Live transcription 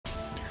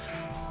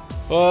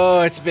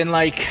Oh, it's been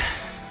like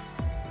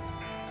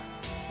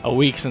a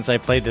week since I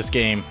played this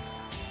game.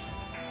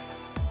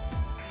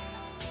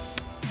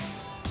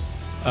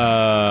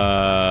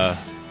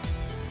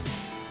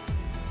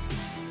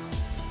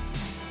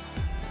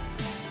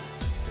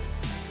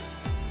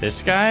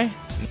 This guy?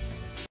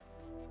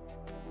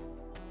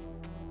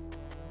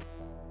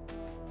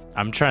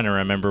 I'm trying to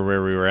remember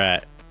where we were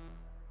at.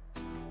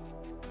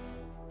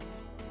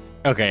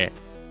 Okay.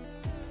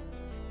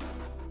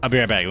 I'll be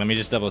right back. Let me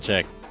just double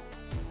check.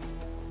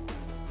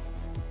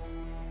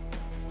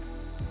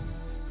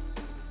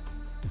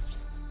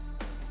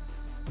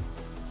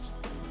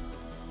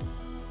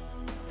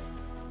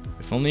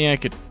 If only I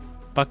could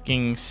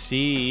fucking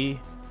see.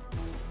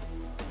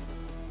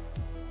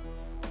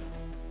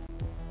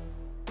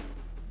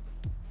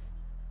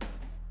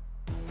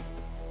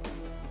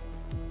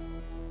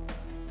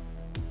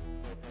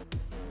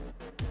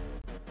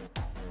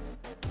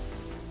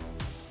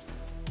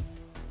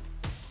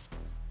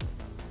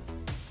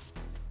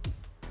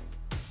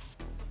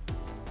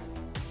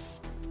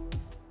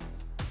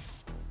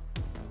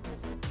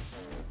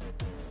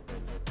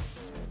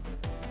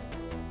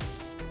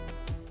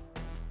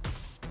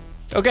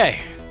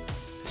 Okay,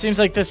 seems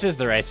like this is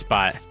the right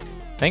spot.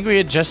 I think we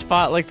had just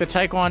fought like the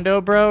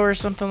Taekwondo bro or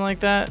something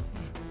like that.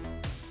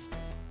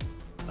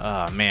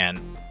 Oh man,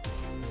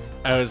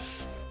 I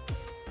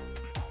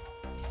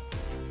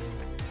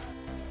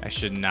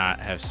should not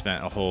have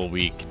spent a whole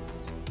week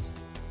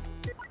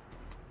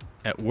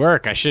at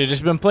work. I should have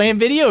just been playing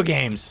video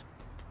games.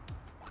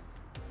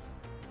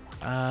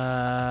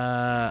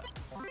 Yeah,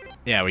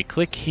 we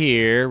click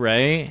here,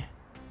 right?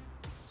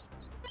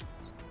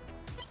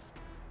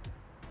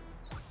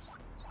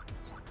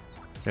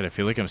 God, I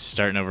feel like I'm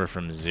starting over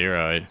from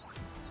zero.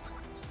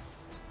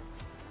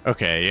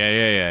 Okay,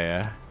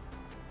 yeah.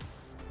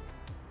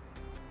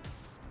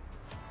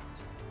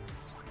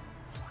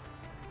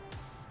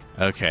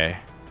 Okay.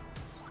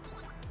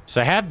 So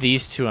I have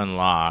these two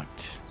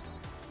unlocked.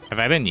 Have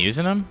I been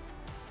using them?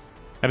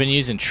 I've been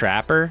using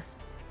Trapper.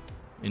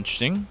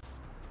 Interesting.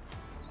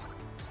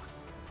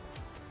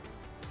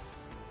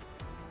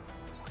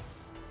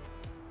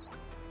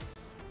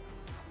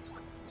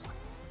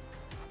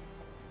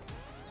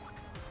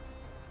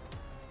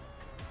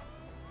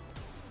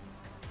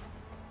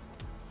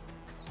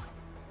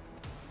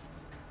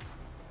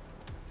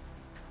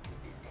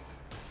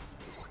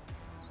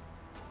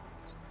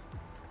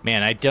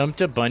 Man, I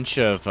dumped a bunch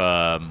of,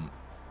 oh,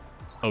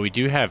 we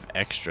do have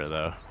extra,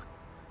 though.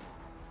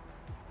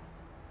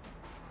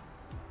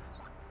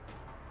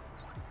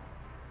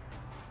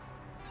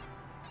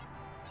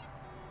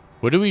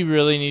 What do we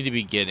really need to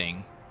be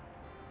getting?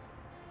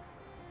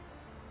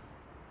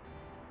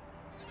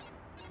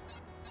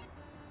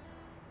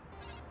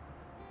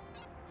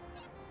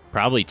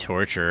 Probably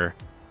torture.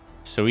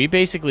 So we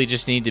basically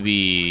just need to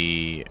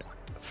be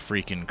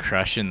freaking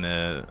crushing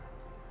the...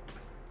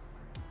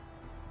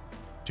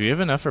 Do we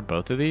have enough for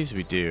both of these?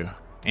 We do.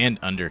 And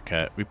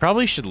undercut. We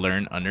probably should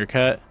learn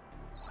undercut.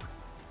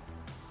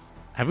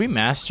 Have we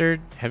mastered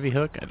heavy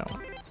hook? I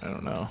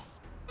don't know.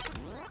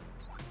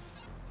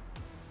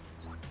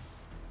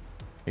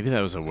 Maybe that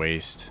was a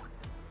waste.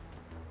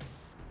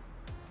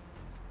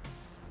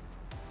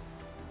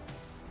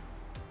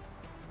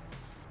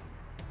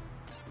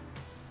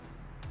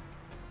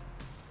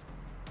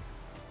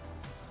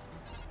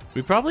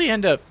 We probably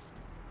end up...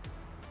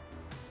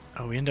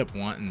 Oh, we end up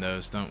wanting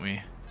those, don't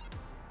we?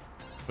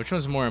 Which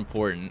one's more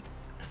important?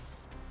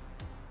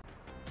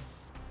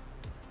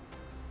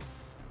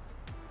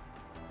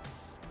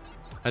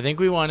 I think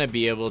we want to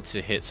be able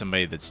to hit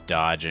somebody that's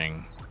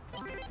dodging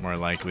more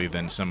likely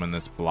than someone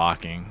that's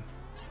blocking.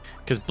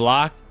 Because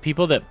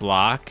people that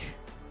block,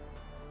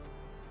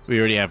 we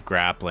already have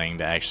grappling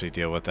to actually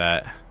deal with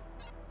that.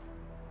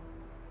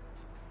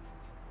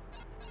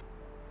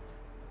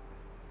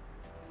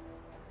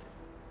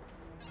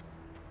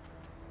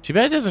 Too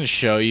bad it doesn't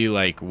show you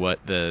like what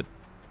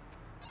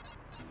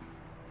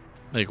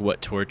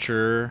what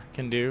torture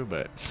can do,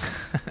 but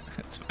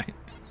that's fine.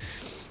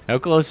 How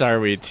close are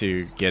we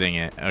to getting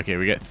it? Okay,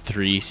 we got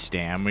 3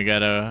 stam we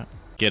gotta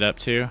get up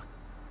to.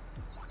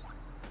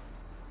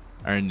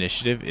 Our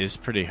initiative is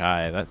pretty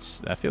high.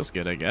 That feels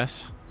good, I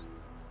guess.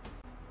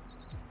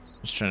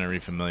 Just trying to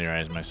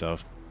refamiliarize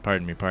myself.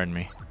 Pardon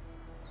me.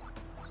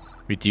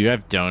 We do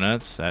have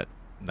donuts.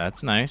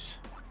 That's nice.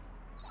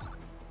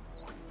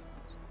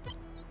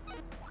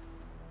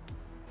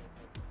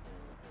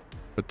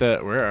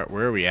 But where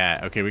are we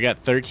at? Okay, we got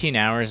 13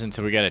 hours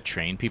until we gotta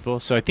train people.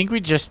 So I think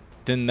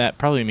then that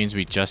probably means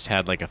we just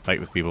had like a fight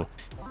with people.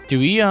 Do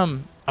we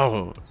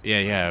oh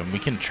yeah, we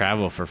can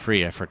travel for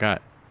free. I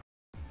forgot.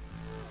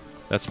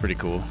 That's pretty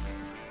cool.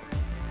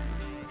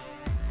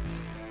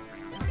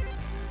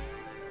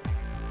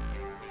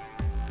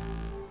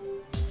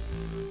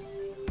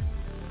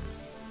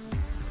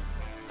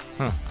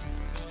 Huh.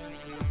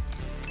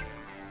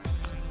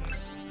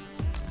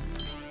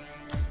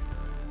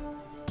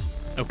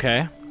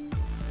 Okay.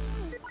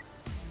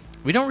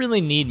 We don't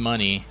really need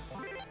money.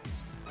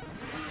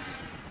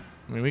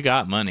 I mean, we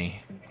got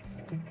money.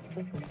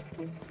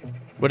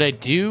 What I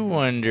do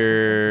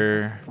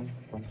wonder...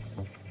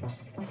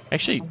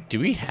 Actually, do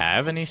we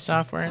have any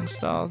software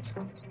installed?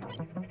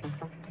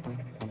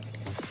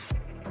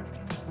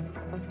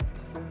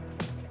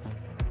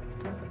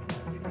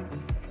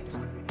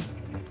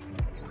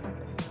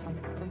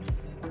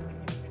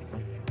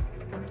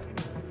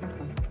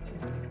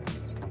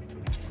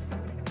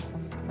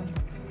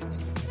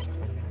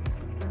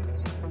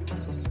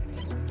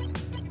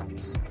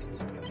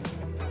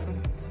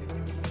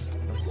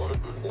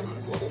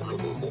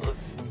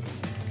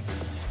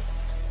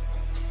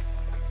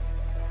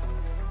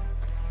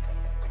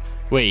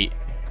 Wait,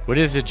 what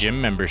does a gym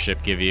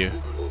membership give you?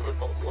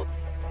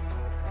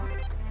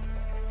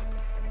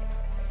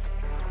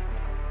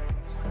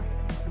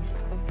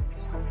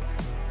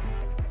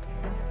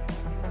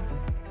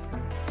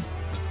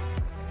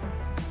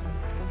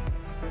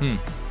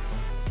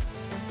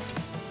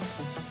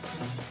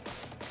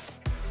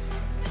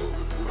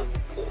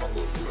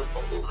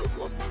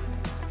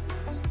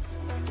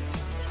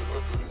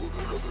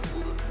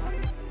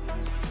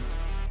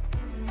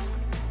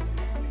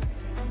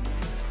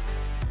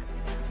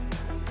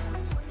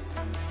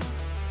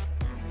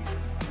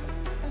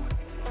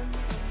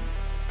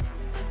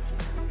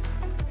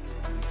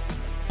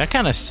 That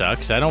kind of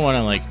sucks. I don't want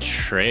to like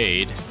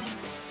trade.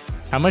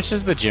 How much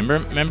does the gym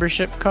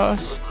membership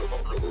cost?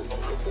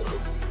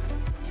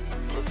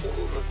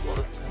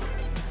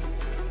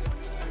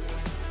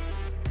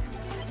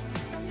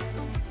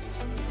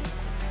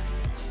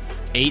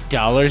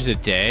 $8 a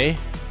day?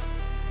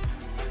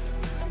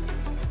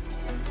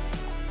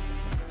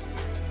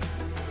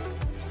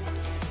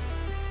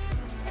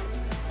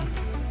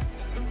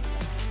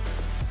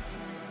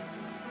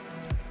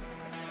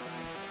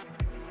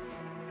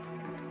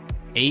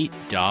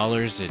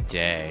 $8 a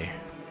day.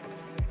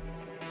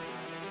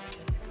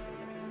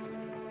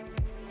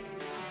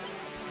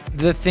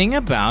 The thing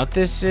about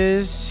this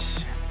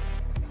is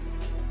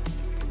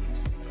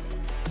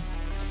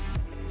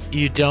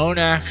you don't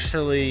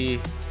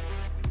actually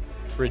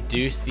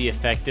reduce the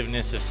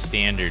effectiveness of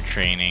standard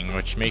training,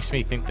 which makes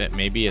me think that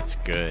maybe it's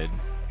good.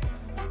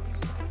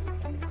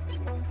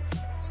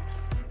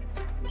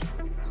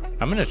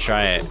 I'm gonna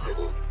try it.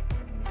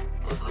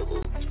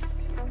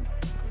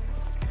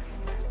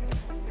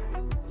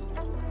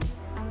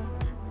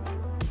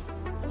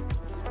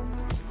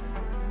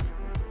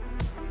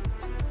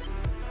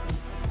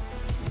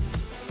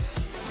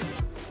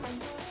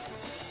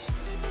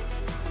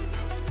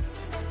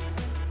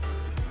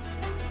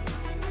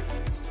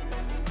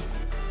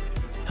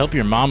 Help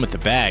your mom with the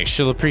bag.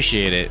 She'll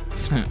appreciate it.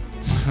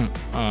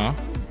 Aw.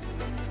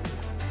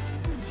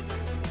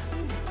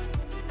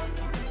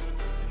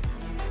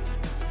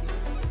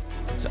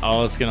 That's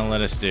all it's gonna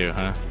let us do,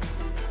 huh?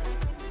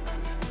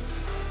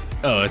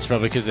 Oh, it's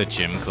probably because the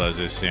gym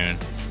closes soon.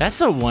 That's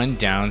the one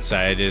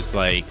downside is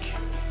like...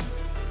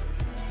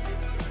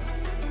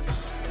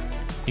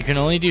 you can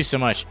only do so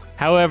much.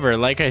 However,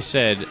 like I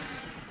said,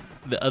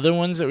 the other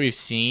ones that we've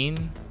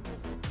seen...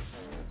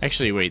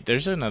 Actually, wait,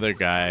 there's another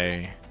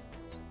guy...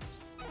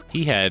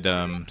 He had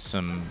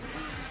some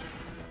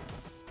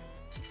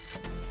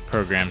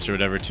programs or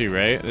whatever too,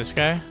 right? This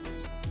guy?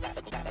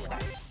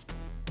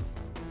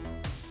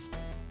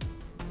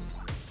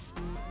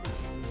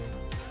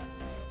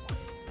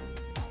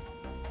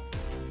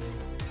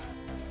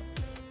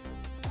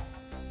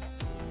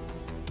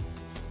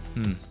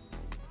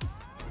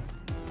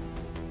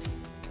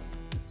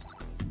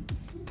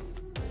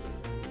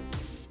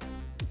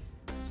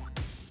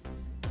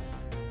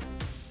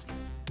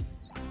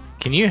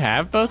 Can you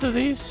have both of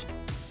these?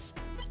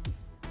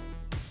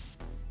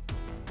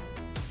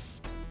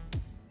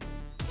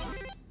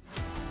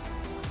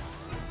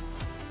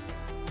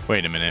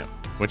 Wait a minute.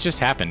 What just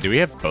happened? Do we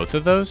have both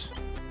of those?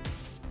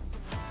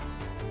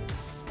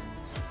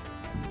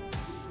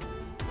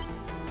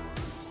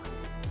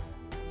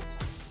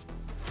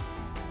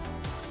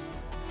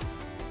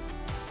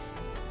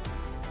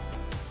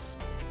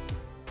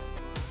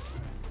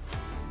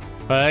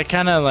 Well, that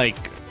kind of like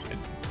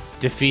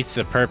defeats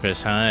the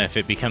purpose, huh? If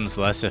it becomes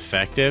less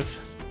effective.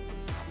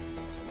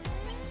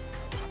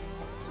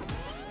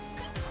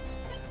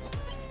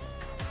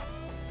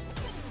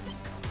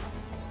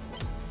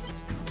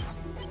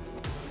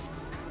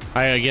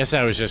 I guess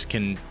I was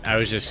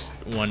just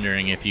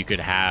wondering if you could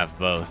have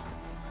both.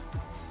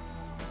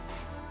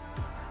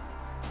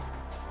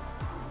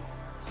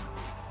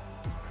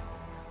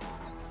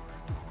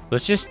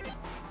 Let's just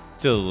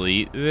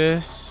delete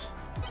this.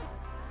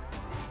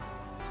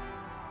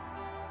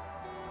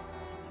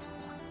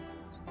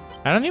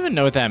 I don't even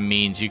know what that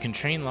means. You can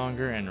train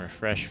longer and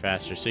refresh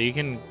faster. So you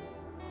can...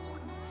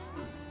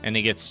 and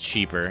it gets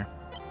cheaper.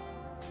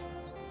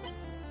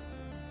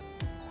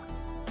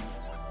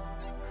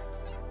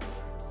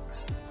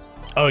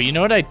 Oh, you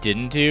know what I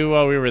didn't do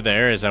while we were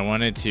there is I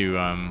wanted to...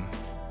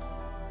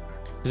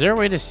 is there a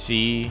way to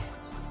see...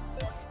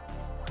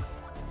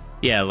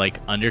 yeah, like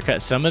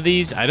undercut some of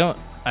these?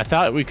 I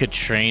thought we could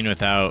train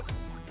without...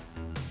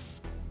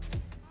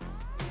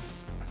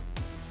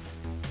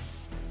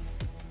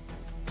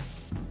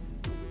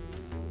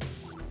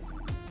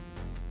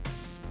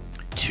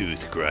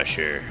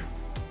 Toothgrusher.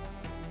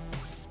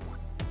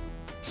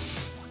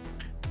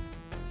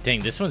 Dang,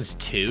 this one's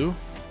 2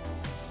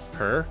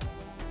 per.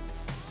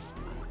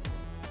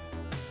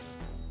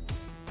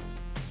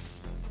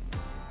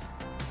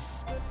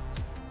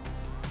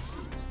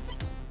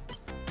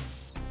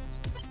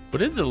 What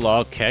did the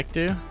lol kek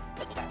do?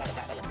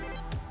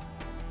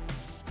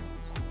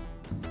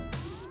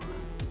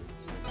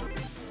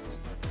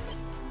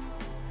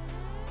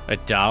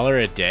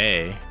 $1 a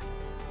day.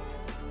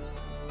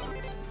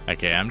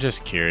 Okay, I'm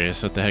just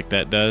curious what the heck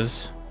that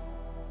does.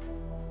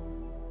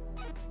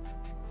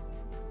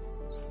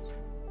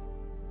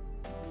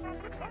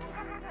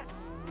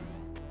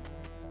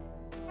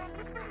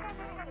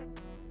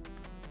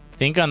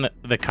 Think on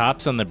the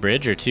cops on the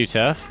bridge are too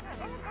tough?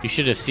 You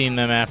should have seen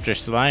them after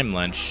slime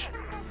lunch.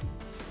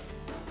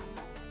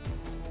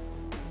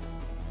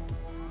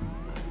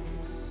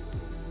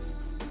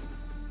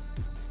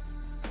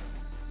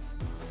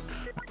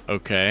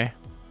 Okay.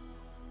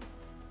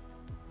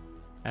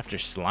 After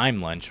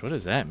slime lunch, what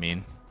does that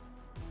mean?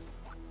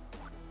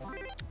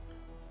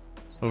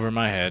 Over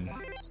my head.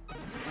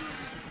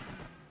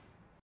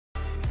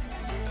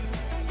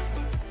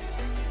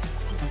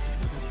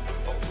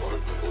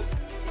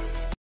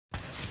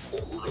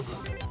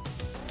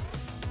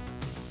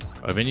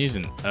 I've been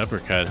using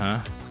uppercut, huh?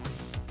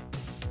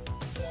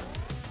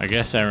 I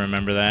guess I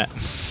remember that.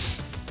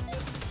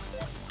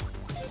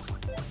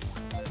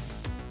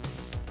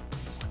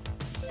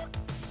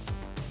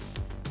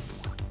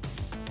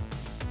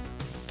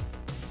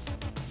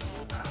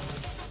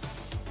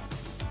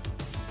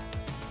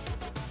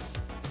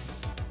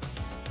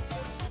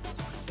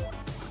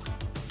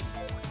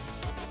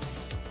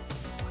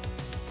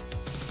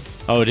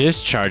 Oh, it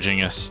is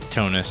charging us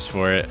tonus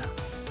for it.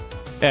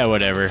 Yeah,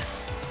 whatever.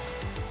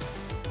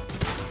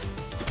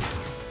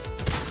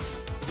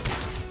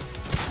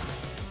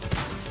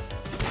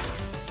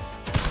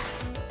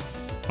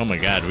 Oh my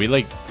god, we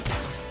like...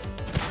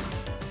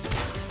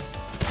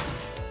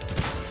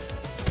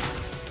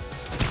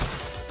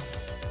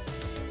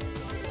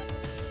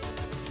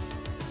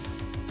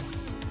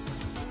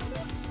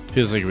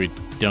 Feels like we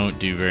don't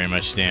do very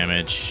much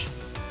damage.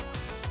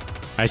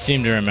 I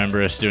seem to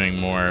remember us doing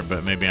more,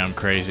 but maybe I'm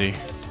crazy.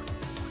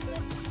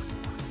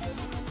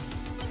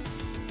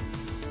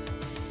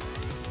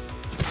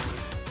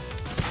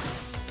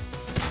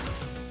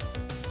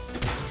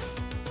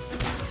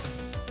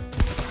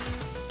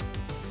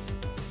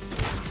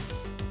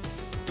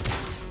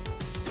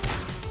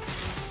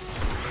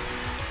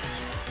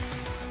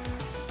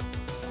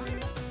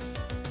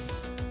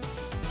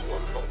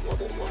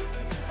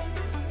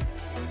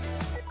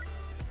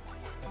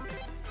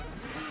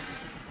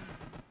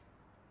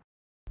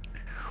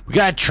 We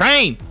got a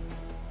train!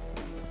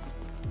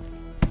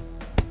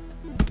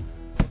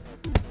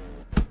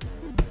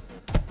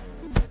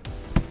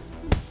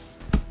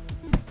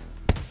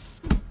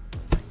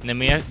 And then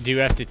we do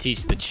have to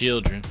teach the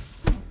children.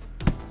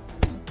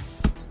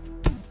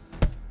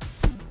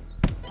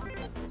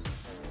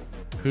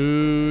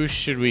 Who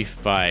should we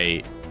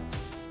fight?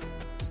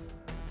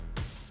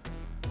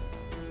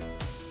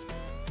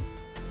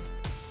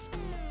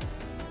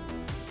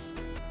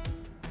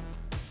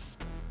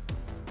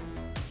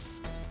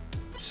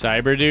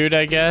 Cyber dude,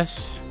 I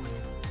guess.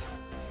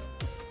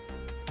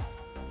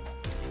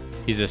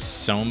 He's a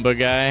Somba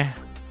guy.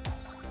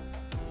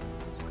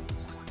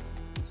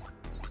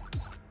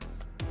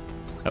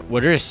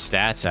 What are his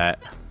stats at?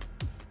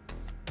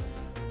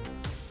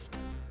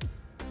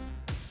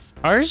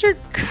 Ours are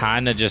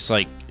kind of just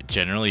like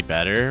generally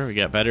better. We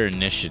got better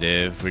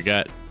initiative. We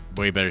got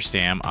way better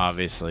stam,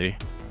 obviously.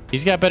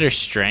 He's got better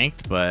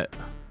strength, but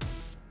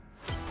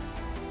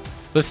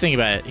let's think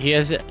about it. He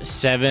has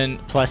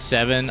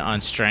 +7 on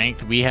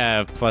strength. We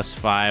have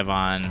 +5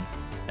 on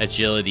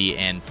agility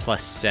and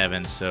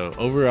 +7. So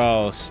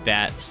overall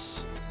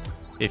stats,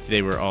 if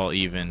they were all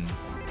even,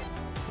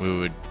 we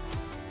would.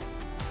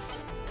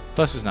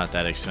 Plus, it's not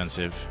that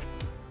expensive.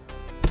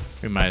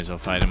 We might as well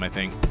fight him, I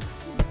think.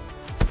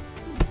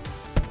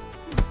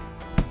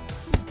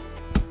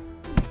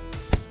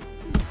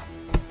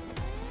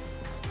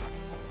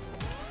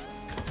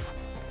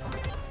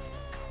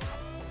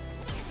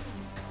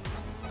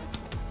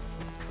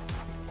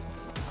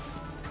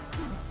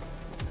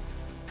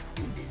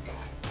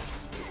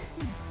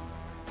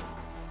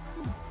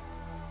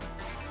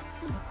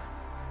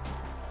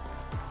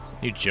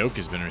 New joke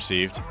has been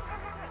received.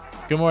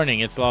 Good morning,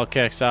 it's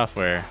Lolkek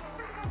Software.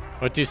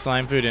 What do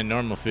slime food and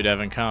normal food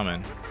have in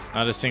common?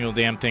 Not a single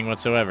damn thing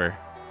whatsoever.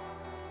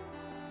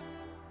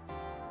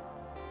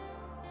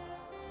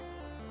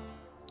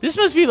 This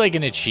must be like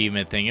an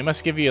achievement thing. It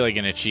must give you like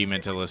an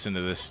achievement to listen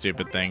to this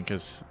stupid thing,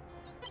 because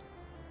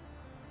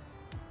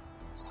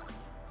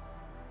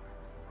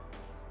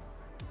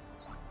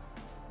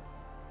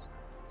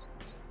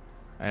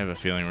I have a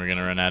feeling we're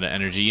gonna run out of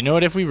energy. You know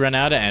what, if we run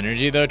out of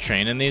energy though,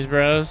 training these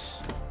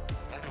bros?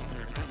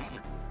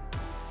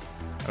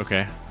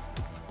 Okay.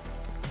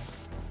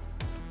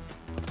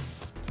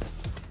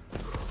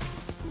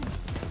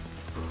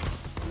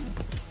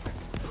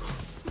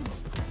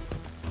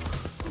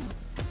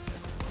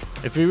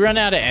 If we run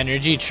out of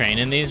energy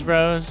training these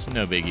bros,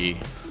 no biggie.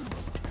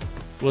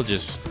 We'll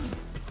just,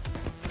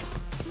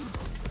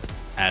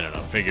 I don't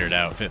know, figure it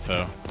out,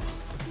 Fitfo.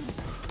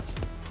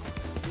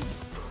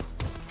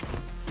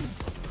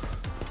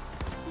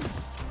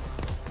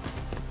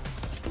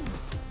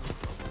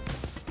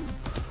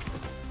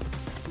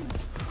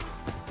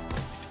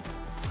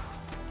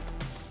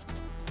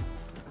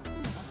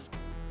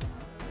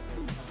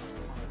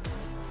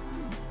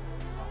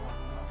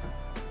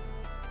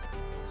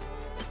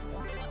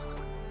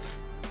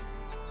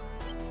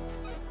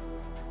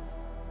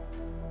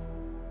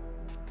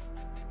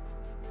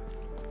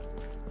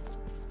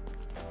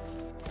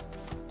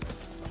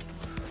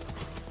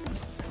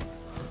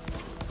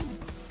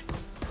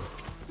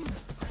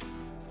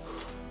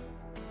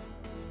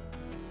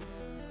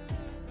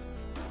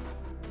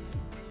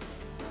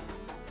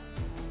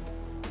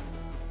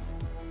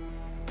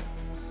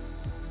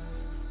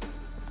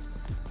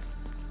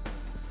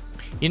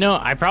 You know,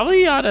 I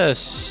probably ought to...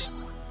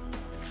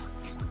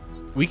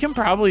 We can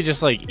probably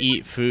just, like,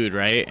 eat food,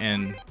 right?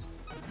 And...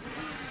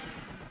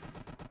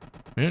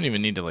 we don't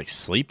even need to, like,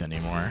 sleep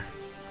anymore.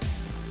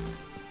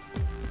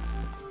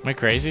 Am I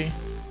crazy?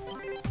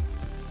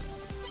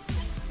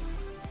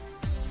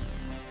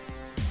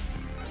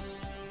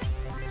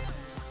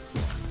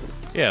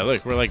 Yeah,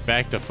 look, we're, like,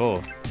 back to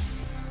full.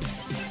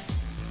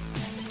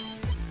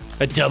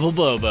 A double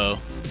bobo.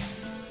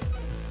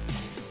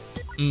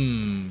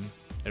 Mmm.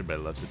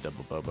 Everybody loves a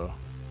double bobo.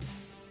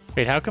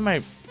 Wait, how come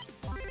I...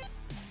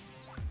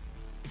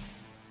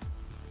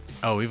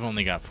 Oh, we've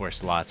only got 4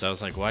 slots. I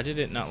was like, why did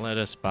it not let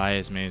us buy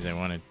as many as I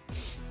wanted?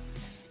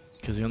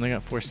 Because we only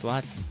got 4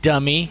 slots.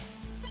 Dummy!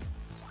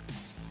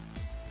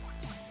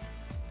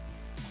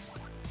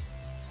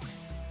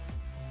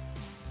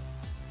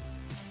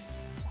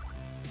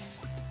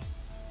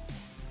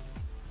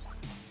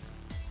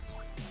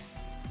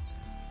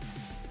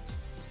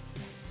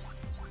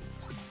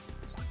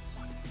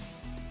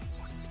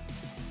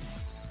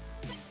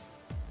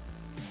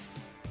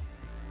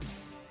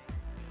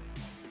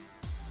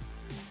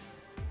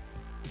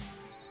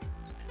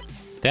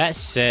 That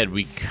said,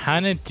 we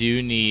kind of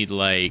do need,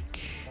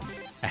 like,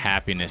 a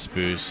happiness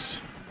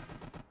boost.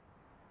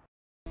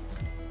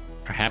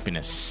 Our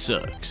happiness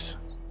sucks.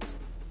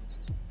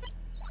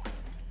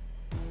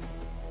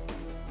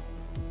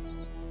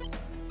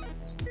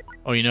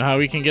 Oh, you know how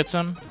we can get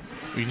some?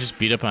 We can just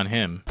beat up on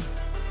him.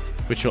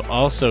 Which will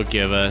also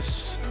give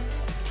us...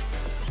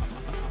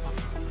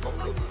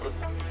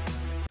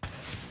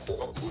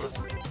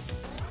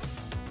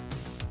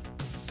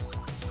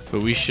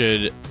 But we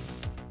should...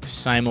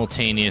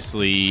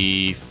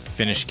 simultaneously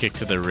finish kick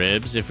to the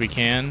ribs if we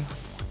can.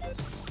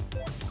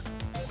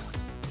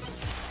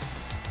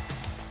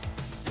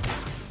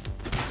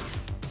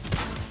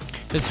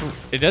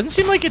 It doesn't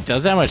seem like it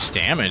does that much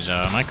damage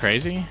though. Am I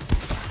crazy?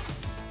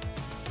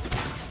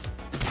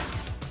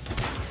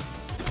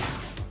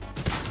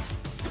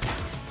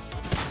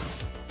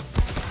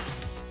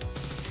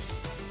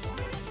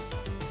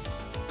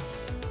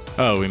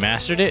 Oh, we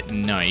mastered it?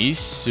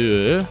 Nice.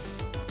 We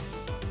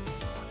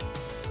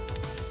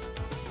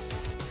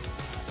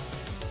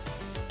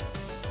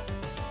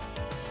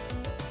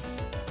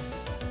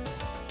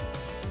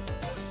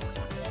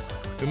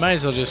might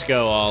as well just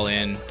go all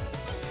in.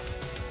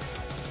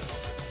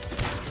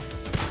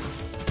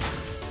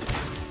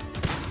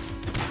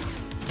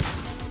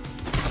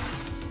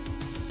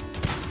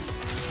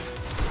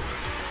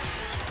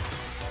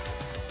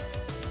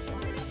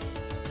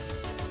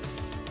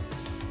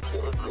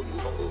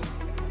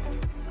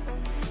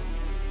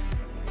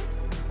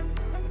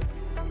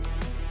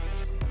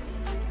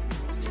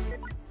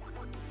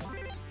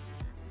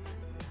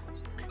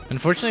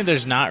 Unfortunately,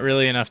 there's not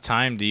really enough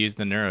time to use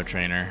the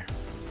neurotrainer.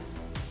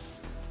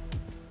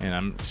 And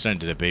I'm starting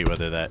to debate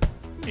whether that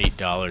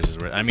 $8 is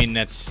worth... I mean,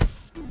 that's...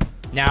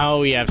 Now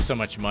we have so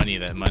much money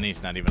that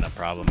money's not even a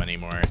problem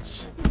anymore.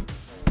 It's...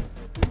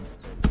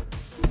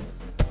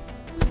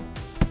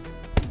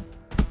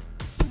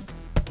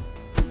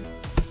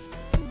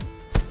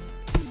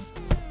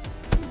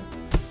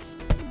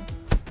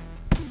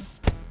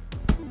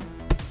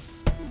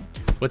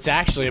 What's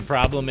actually a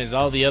problem is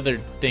all the other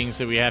things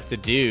that we have to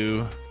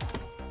do.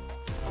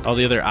 All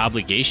the other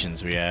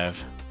obligations we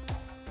have.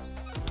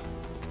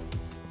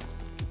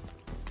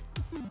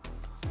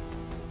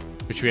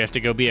 Which we have to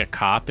go be a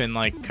cop in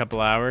like a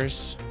couple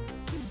hours.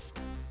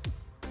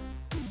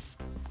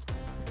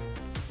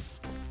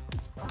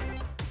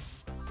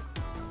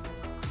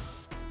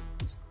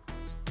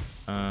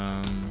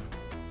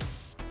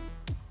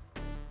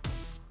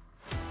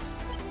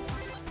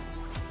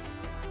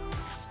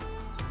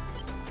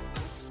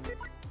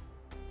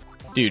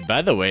 Dude,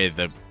 by the way,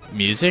 the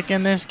music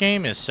in this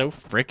game is so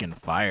freaking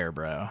fire,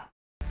 bro.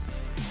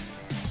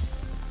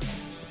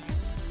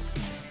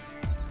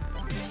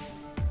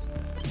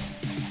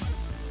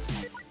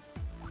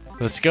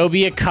 Let's go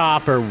be a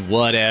cop or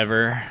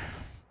whatever.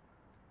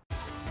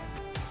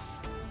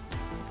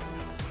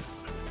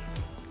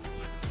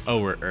 Oh,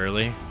 we're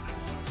early?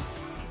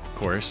 Of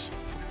course.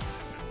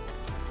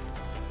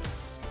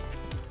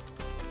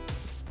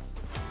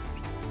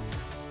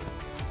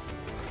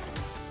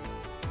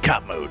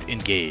 Cop mode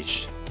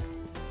engaged.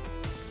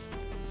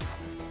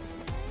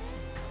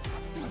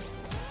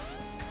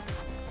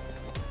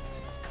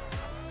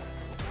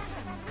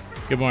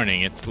 Good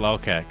morning, it's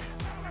Lulkek.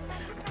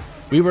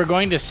 We were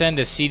going to send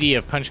a CD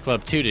of Punch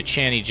Club 2 to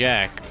Channy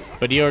Jack,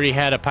 but he already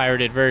had a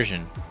pirated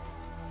version.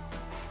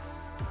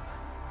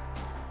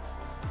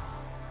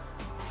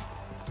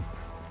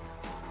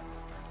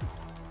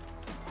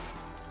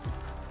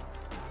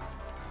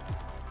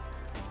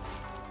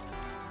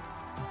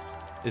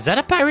 Is that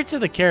a Pirates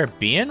of the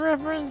Caribbean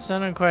reference? I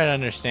don't quite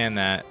understand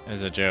that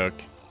as a joke.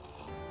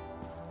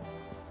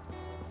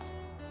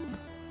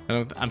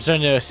 I'm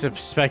starting to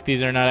suspect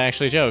these are not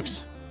actually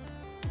jokes.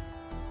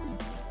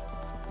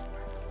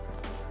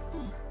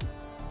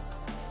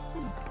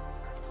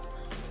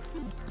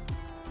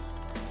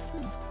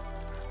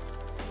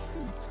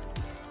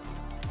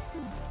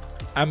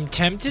 I'm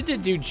tempted to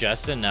do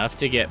just enough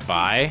to get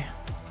by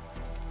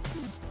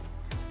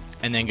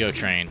and then go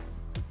train.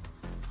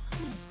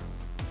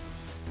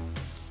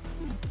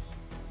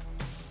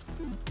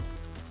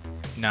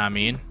 Nah, I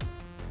mean.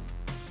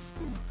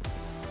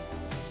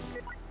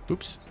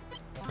 Oops.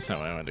 That's not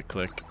what I wanted to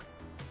click.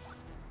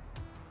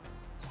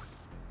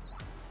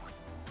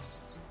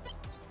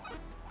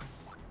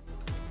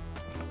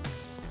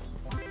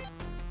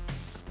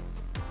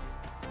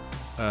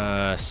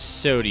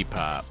 Sody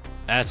Pop.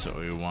 That's what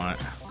we want.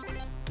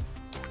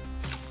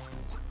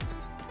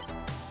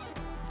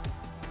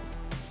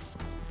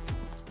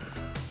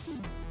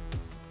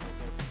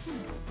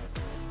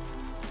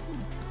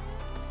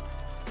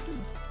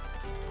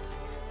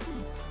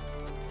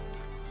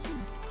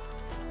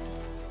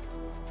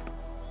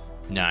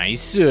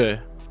 Nice.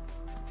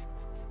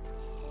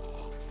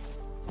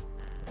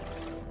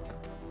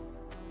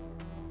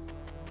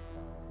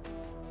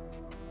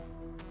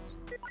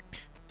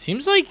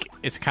 Seems like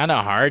it's kind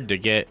of hard to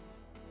get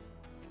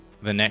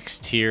the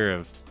next tier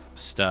of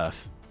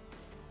stuff.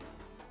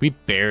 We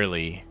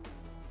barely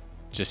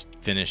just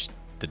finished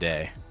the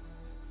day.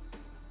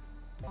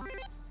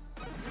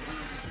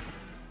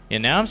 Yeah,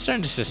 now I'm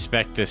starting to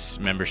suspect this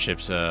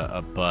membership's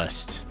a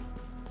bust.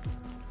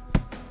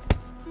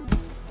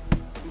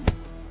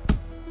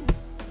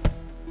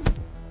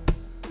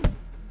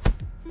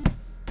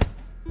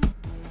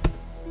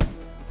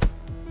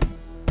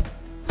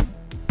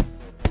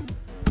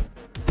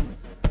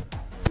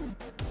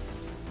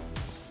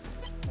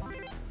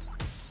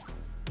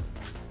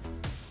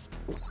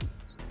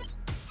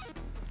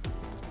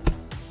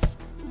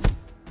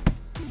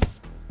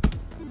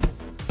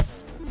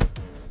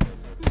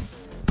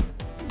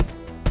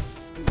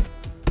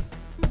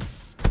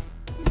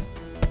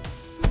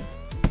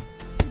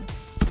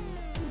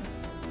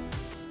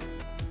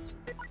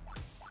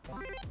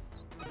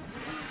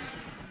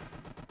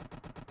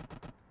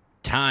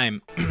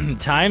 Time.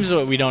 Time's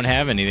what we don't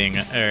have anything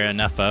or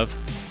enough of.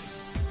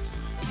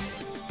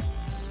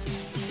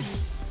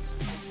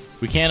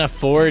 We can't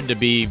afford to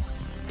be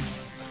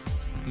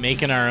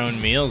making our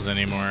own meals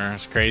anymore,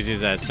 as crazy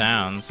as that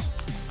sounds.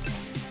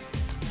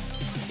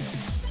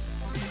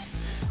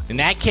 In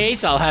that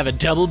case, I'll have a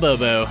double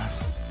bobo.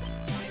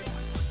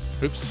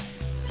 Oops.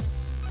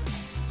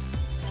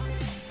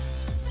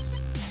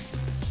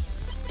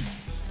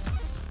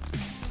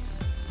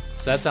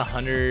 So that's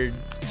 100,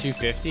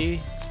 250.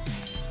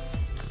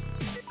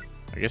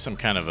 I guess I'm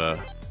kind of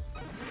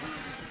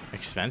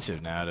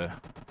expensive now to.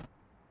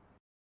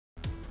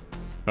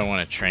 If I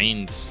want to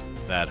train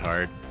that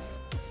hard.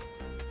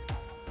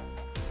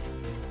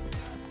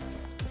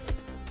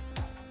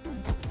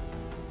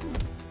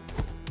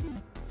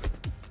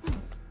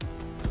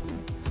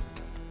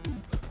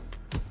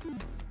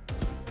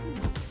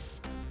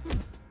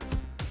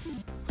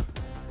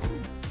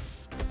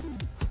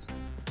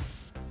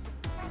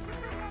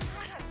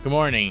 Good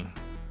morning.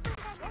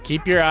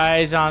 Keep your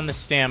eyes on the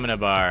stamina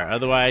bar,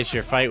 otherwise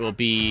your fight will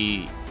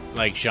be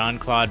like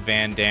Jean-Claude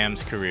Van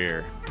Damme's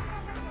career.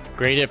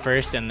 Great at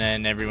first, and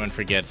then everyone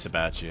forgets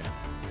about you.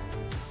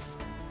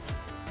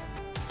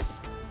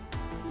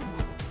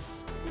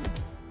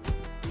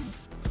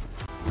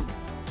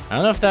 I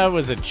don't know if that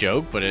was a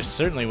joke, but it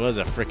certainly was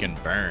a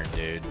freaking burn,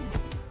 dude.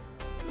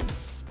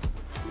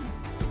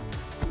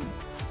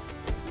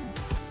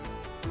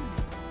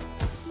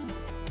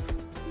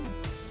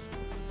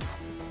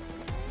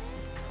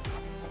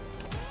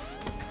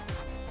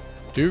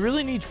 Do we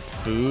really need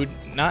food?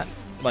 Not,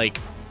 like,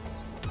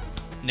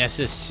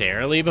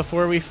 necessarily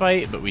before we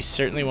fight, but we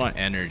certainly want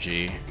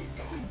energy.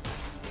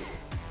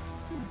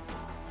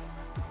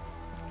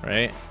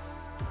 Right?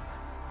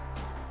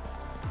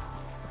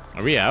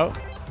 Are we out?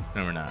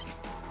 No, we're not.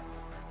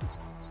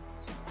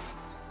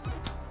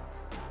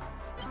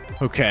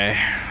 Okay.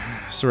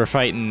 So we're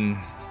fighting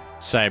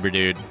Cyber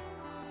Dude.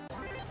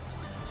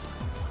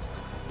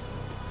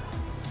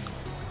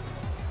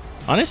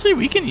 Honestly,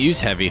 we can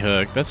use Heavy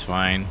Hook. That's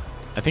fine.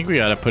 I think we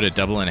gotta put a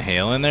double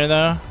inhale in there,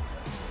 though.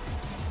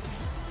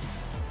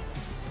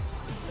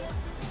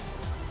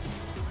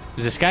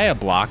 Is this guy a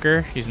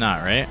blocker? He's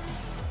not, right?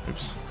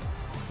 Oops.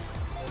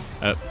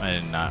 Oh, I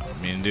did not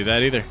mean to do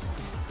that either.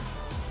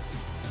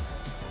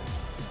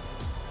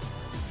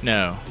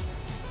 No.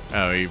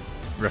 Oh, he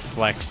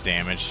reflects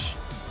damage.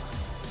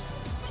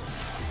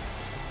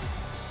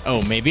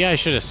 Oh, maybe I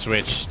should have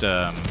switched.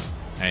 I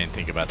didn't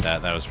think about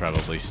that. That was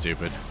probably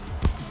stupid.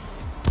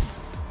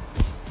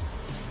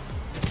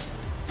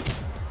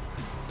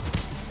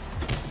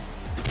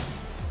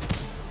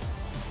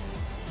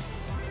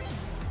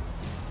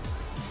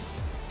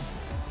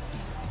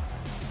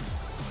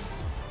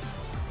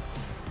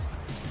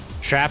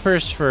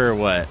 Trappers for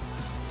what?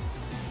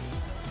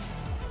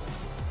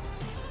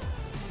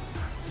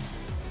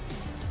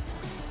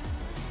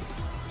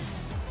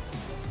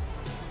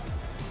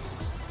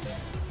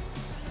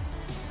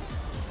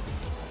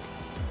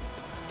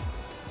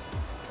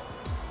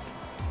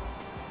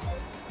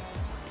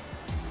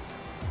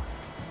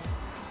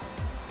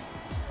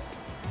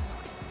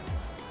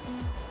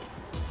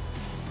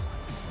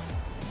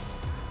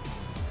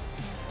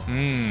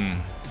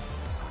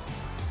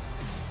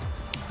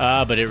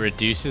 But it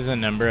reduces the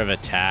number of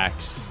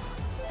attacks.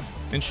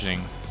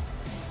 Interesting.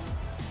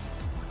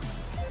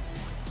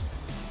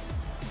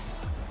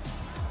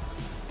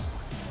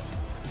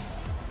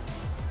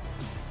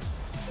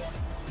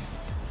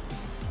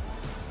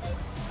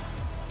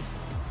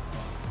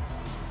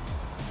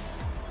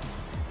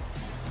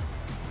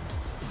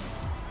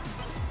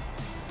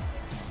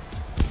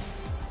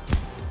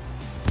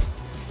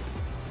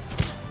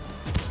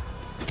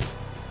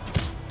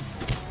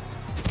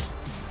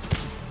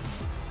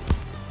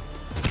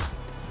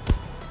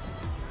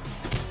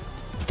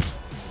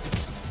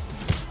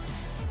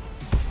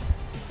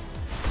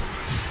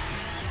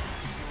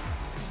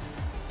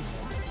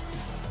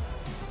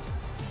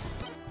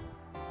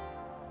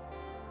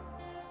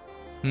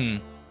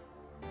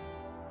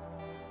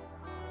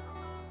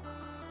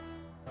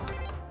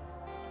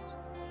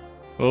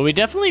 Well, we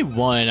definitely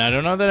won. I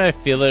don't know that I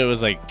feel that it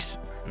was like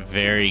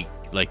very,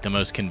 like the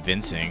most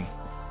convincing.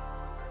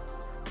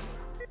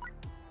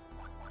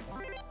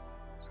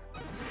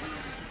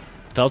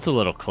 Felt a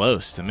little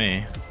close to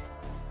me.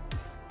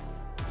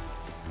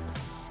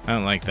 I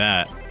don't like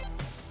that.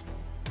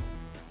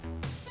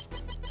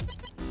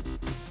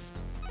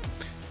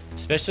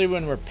 Especially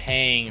when we're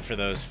paying for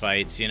those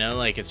fights, you know?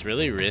 Like, it's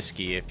really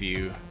risky if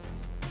you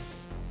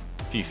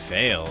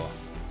fail.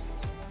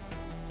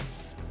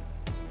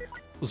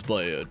 Was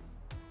bad.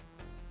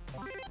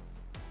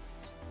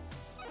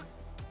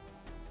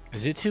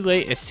 Is it too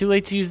late? It's too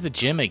late to use the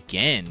gym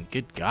again.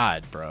 Good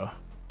God, bro.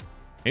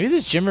 Maybe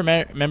this gym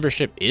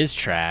membership is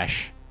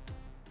trash.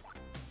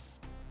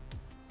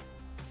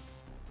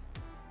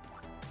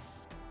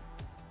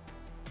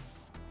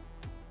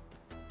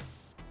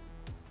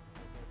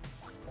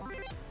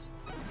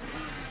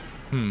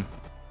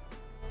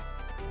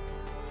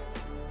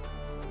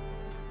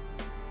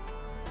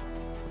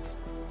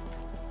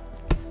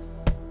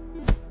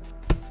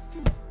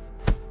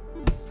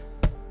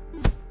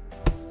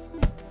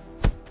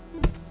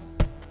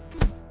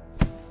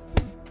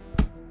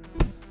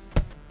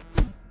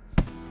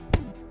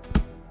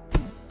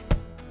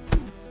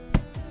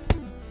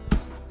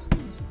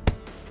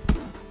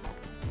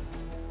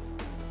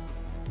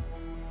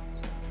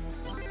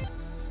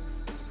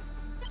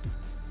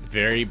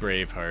 Very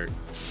Braveheart.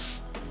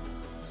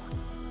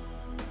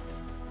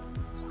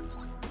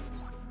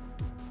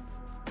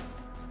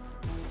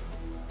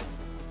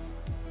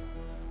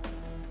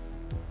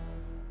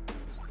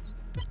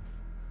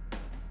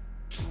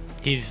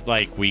 He's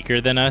like weaker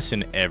than us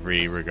in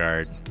every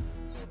regard.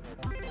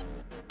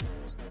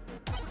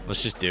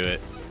 Let's just do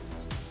it.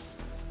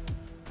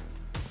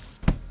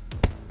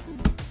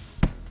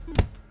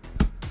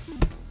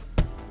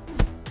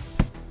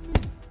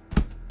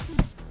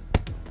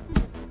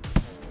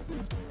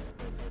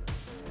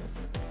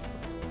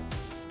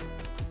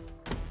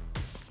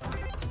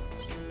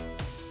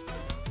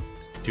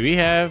 Do we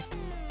have...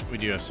 We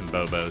do have some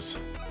Bobos.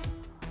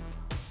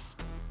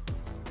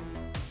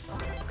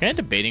 I'm kind of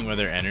debating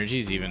whether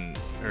energy's even...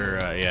 Or,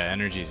 yeah,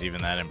 energy's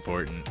even that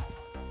important.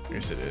 I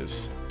guess it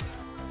is.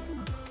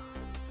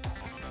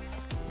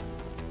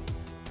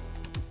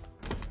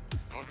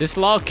 This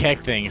lol kek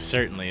thing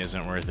certainly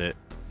isn't worth it.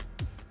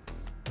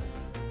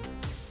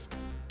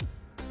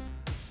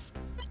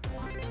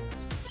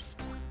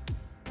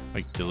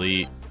 Like,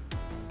 delete.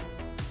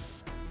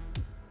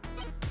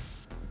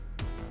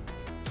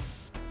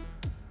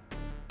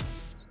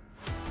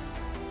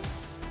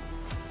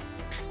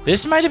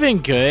 This might have been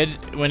good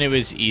when it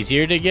was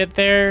easier to get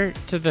there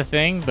to the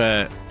thing,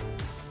 but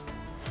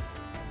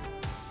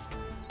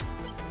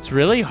it's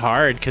really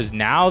hard because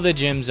now the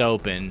gym's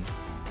open.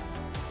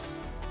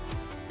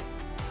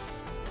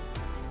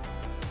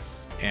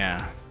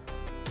 Yeah.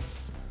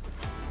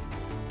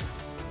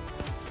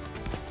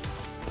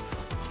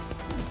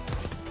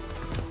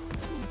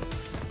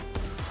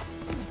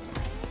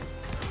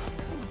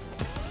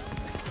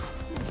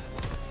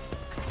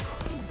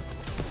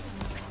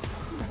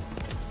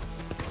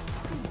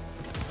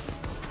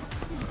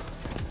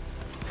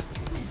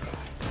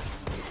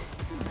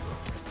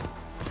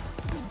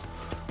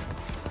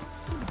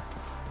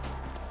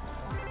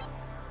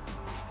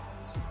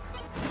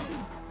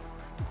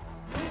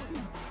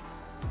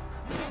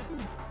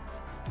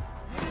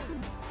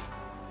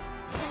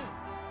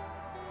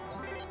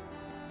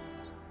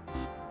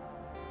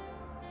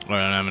 Well,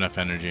 I don't have enough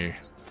energy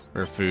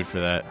or food for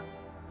that.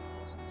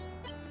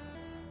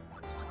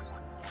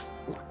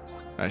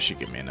 That should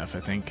give me enough, I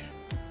think.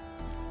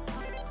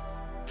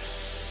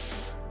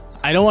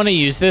 I don't want to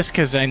use this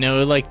because I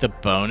know like the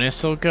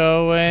bonus will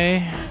go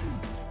away.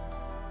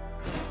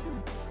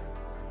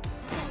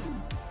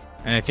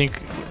 And I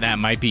think that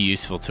might be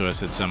useful to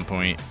us at some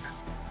point.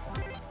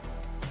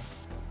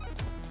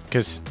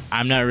 Because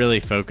I'm not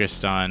really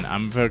focused on...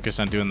 I'm focused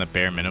on doing the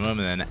bare minimum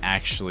and then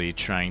actually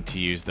trying to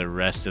use the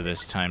rest of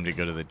this time to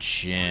go to the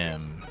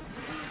gym.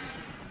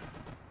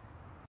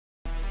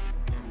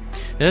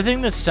 The other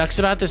thing that sucks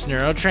about this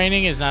neuro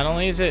training is not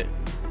only is it...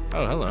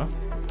 Oh, hello.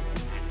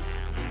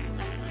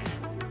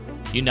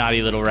 You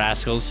naughty little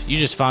rascals. You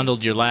just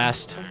fondled your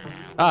last...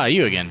 Ah,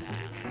 you again.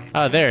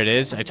 Oh, there it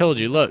is. I told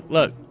you. Look,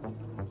 look.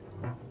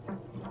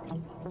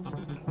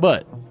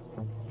 What?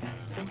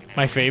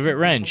 My favorite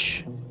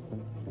wrench.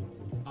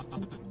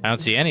 I don't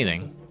see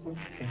anything.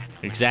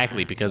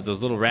 Exactly, because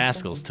those little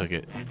rascals took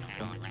it.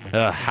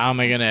 Ugh, how am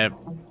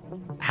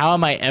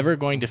I ever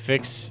going to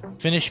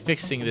finish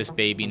fixing this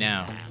baby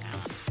now?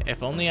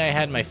 If only I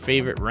had my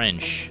favorite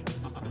wrench.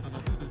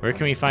 Where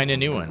can we find a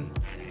new one?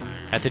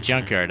 At the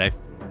junkyard, I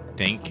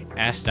think.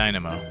 Ask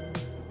Dynamo.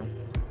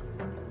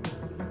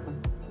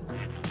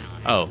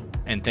 Oh,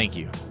 and thank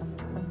you.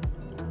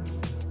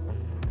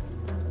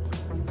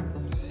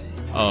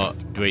 Oh,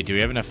 wait, do we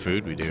have enough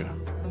food? We do.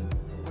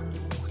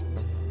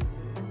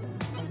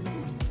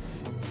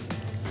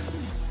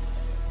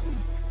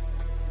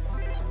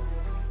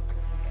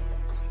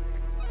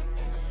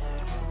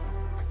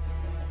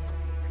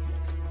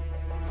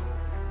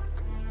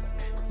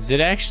 Is it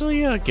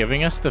actually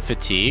giving us the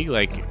fatigue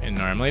like it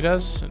normally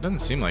does? It doesn't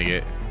seem like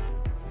it.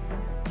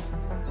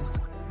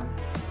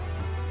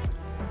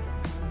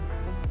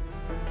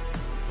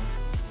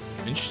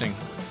 Interesting.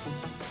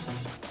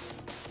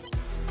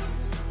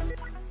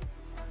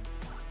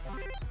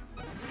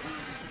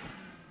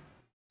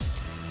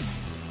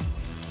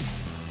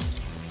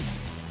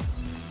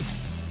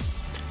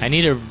 I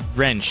need a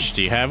wrench.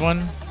 Do you have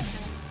one?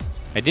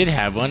 I did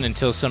have one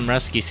until some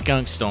rusty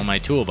skunk stole my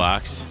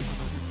toolbox.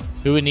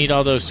 Who would need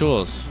all those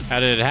tools?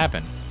 How did it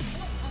happen?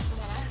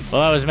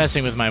 Well, I was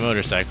messing with my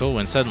motorcycle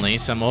when suddenly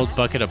some old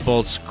bucket of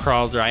bolts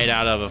crawled right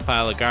out of a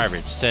pile of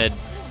garbage. Said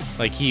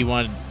like he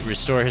wanted to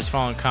restore his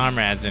fallen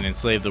comrades and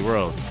enslave the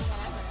world.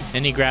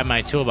 Then he grabbed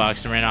my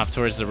toolbox and ran off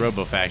towards the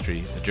robo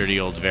factory. The dirty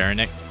old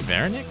Veronic.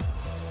 Veronic?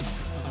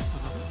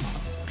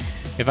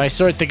 If I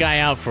sort the guy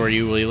out for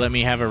you, will you let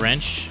me have a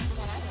wrench?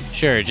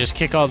 Sure, just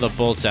kick all the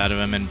bolts out of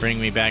him and bring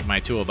me back my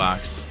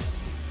toolbox.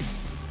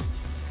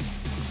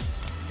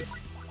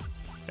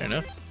 Fair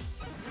enough.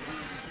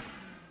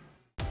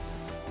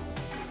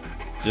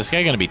 Is this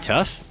guy gonna be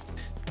tough?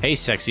 Hey,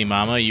 sexy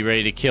mama, you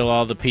ready to kill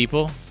all the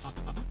people?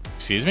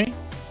 Excuse me?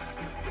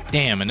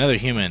 Damn, another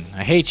human.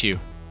 I hate you.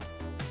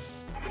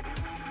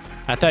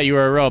 I thought you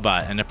were a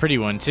robot, and a pretty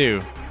one,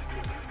 too.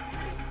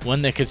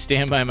 One that could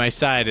stand by my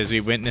side as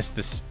we witness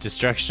the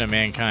destruction of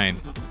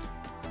mankind.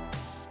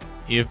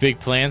 You have big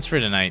plans for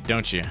tonight,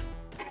 don't you?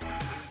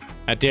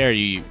 How dare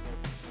you?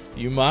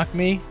 You mock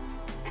me?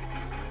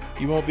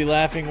 You won't be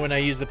laughing when I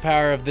use the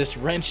power of this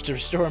wrench to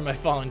restore my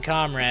fallen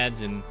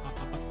comrades and...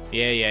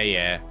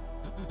 Yeah.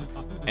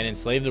 And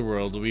enslave the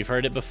world. We've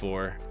heard it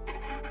before.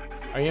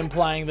 Are you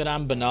implying that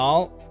I'm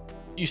banal?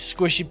 You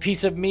squishy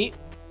piece of meat?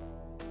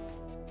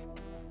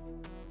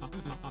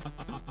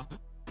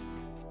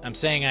 I'm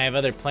saying I have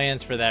other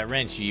plans for that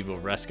wrench, you evil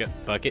rust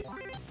bucket.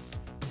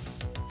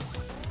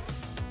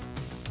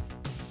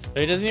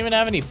 He doesn't even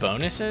have any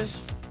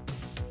bonuses?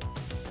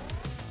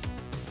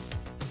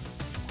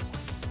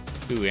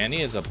 Ooh, and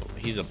he's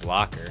a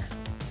blocker.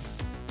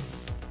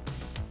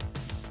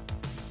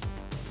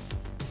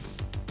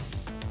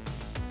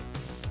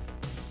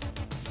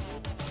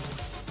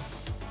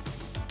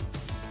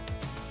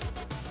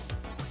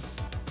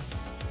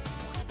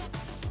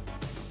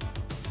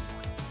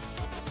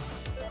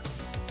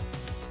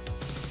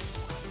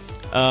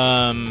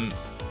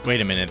 Wait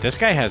a minute. This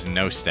guy has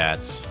no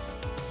stats.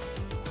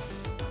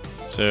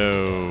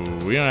 So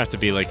we don't have to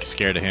be like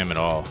scared of him at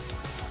all.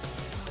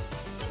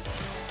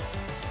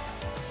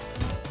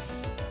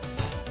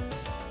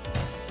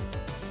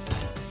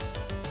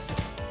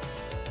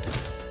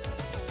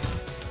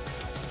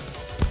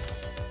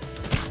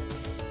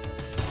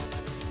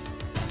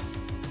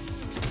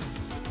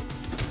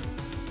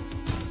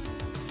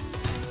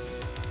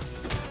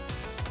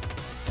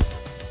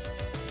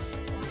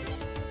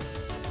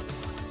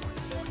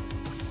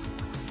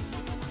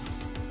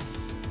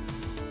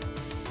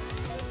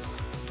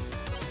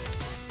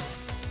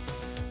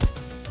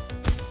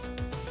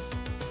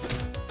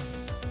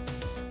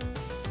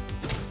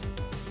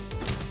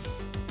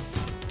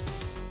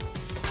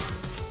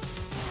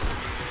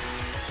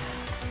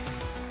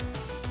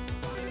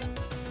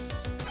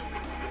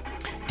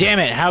 Damn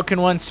it, how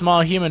can one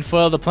small human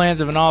foil the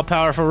plans of an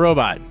all-powerful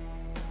robot?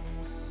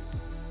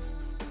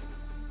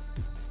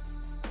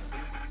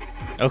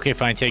 Okay,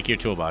 fine, take your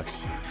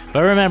toolbox.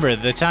 But remember,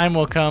 the time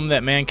will come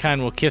that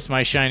mankind will kiss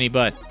my shiny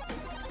butt.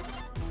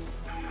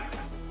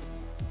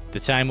 The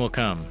time will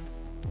come.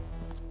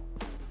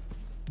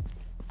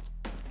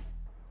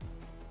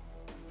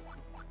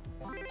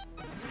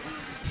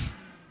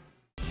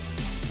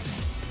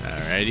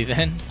 Alrighty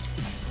then.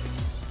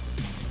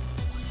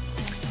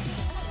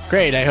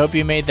 Great, I hope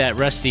you made that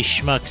rusty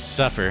schmuck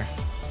suffer.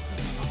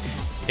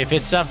 If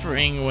it's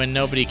suffering when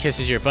nobody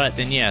kisses your butt,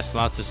 then yes,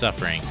 lots of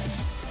suffering.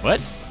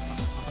 What?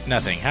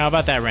 Nothing. How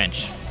about that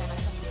wrench?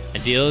 A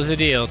deal is a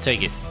deal,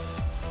 take it.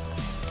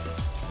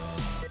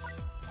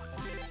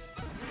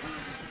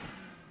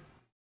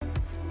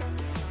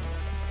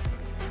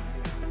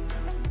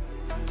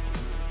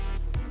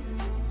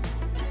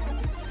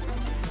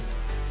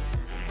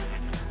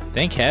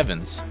 Thank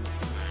heavens.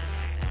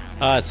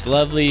 It's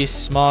lovely,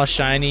 small,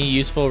 shiny,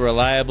 useful,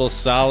 reliable,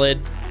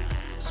 solid,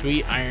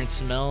 sweet iron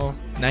smell,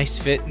 nice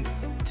fit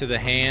to the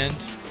hand.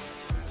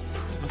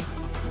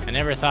 I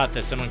never thought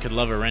that someone could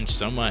love a wrench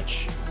so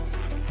much.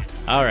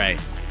 Alright,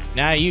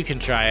 now you can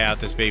try out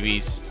this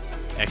baby's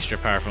extra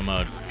powerful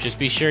mode. Just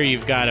be sure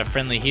you've got a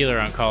friendly healer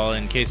on call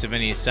in case of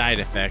any side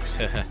effects.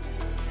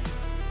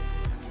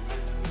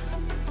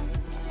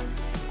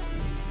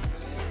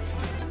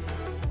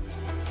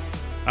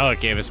 Oh,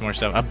 it gave us more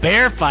stuff. A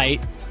bear fight?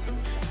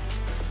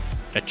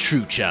 A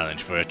true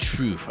challenge for a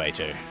true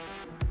fighter.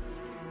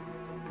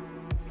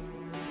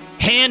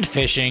 Hand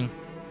fishing.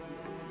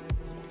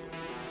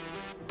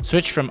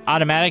 Switch from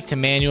automatic to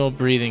manual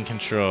breathing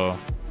control.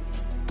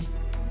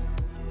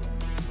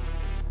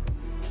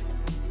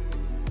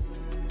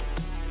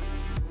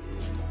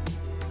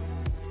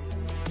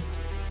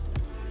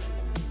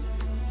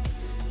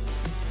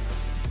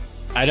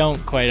 I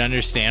don't quite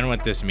understand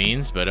what this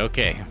means, but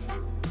okay.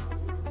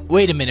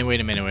 Wait a minute.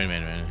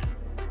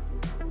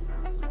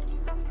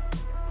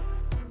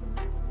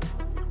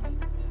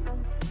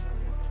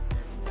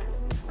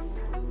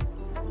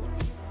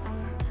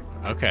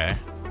 Okay.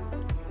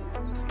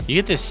 You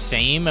get the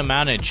same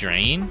amount of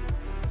drain?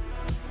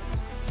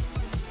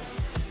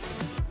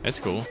 That's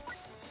cool.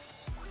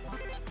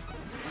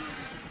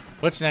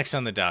 What's next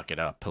on the docket?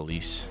 Oh,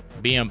 police.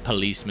 Be a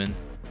policeman.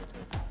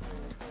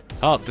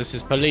 Oh, this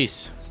is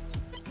police.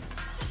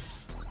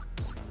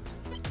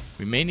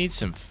 We may need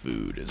some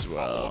food as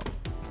well.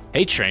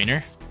 Hey,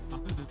 trainer.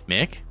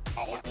 Mick?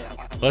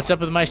 What's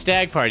up with my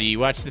stag party? You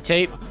watched the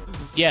tape?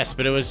 Yes,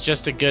 but it was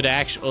just a good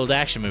old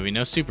action movie,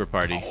 no super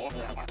party.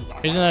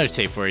 Here's another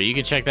tape for you. You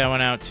can check that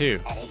one out,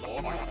 too.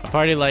 A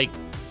party like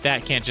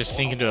that can't just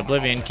sink into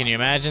oblivion. Can you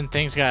imagine?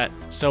 Things got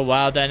so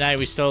wild that night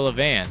we stole a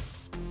van.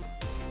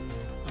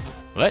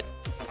 What?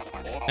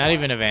 Not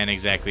even a van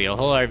exactly, a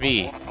whole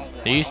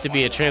RV. There used to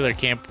be a trailer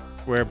camp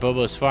where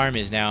Bobo's farm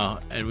is now,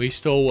 and we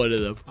stole one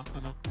of them.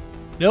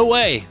 No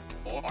way!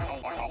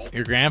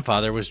 Your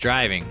grandfather was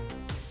driving.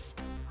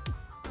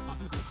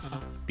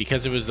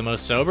 Because it was the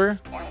most sober?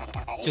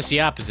 Just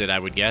the opposite, I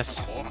would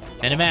guess.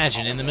 And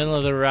imagine, in the middle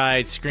of the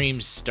ride,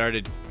 screams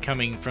started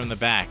coming from the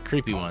back,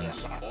 creepy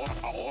ones.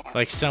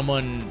 Like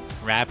someone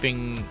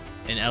wrapping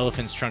an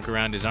elephant's trunk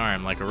around his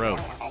arm like a rope.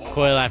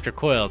 Coil after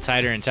coil,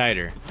 tighter and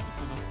tighter.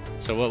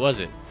 So what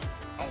was it?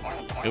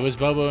 It was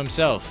Bobo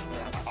himself.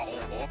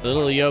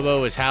 Little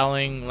Yobo was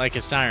howling like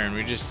a siren.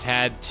 We just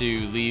had to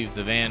leave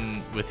the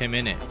van with him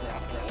in it.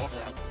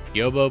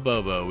 Yobo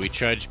Bobo, we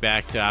trudged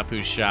back to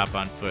Apu's shop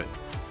on foot.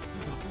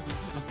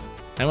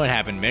 Then what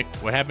happened, Mick?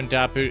 What happened to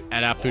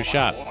Apu's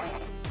shop?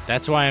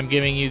 That's why I'm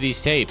giving you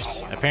these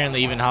tapes.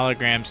 Apparently even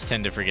holograms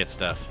tend to forget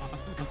stuff.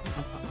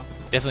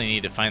 Definitely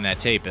need to find that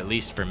tape, at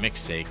least for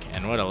Mick's sake.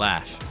 And what a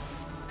laugh.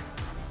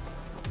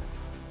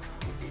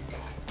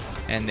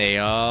 And they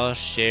all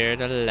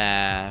shared a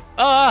laugh.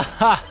 Oh,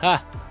 ha,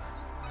 ha.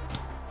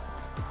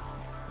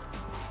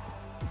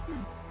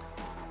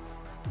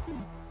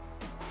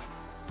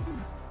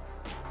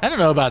 I don't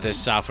know about this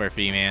software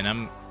fee, man.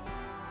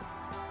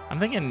 I'm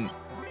thinking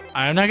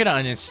I'm not gonna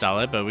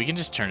uninstall it, but we can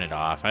just turn it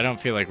off. I don't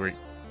feel like we're...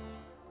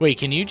 Wait,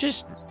 can you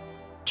just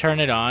turn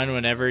it on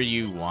whenever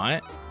you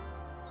want?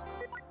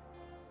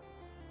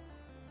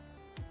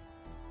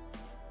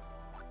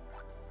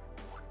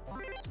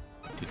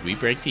 Did we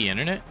break the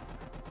internet?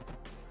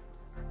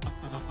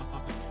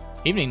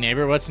 Evening,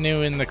 neighbor. What's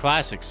new in the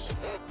classics?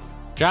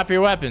 Drop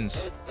your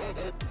weapons.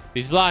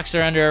 These blocks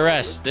are under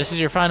arrest. This is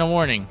your final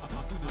warning.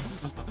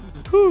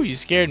 Whew, you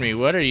scared me.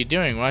 What are you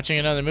doing? Watching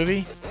another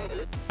movie?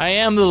 I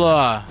am the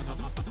law.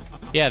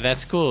 Yeah,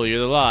 that's cool. You're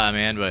the law,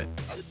 man, but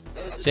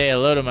say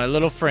hello to my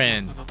little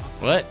friend.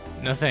 What?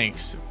 No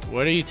thanks.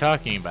 What are you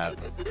talking about?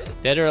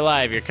 Dead or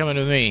alive, you're coming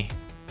with me.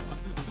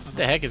 What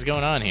the heck is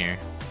going on here?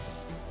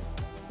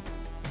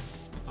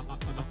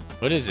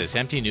 What is this?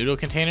 Empty noodle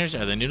containers?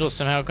 Are the noodles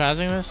somehow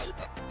causing this?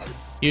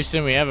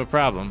 Houston, we have a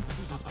problem.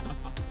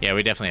 Yeah,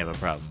 we definitely have a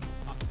problem.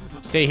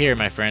 Stay here,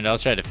 my friend. I'll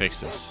try to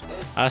fix this.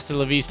 Hasta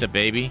la vista,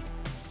 baby.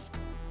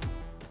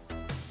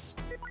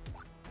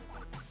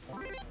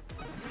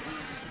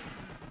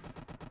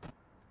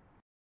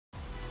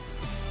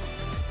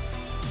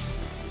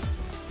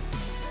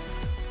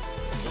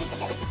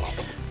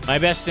 My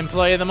best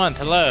employee of the month,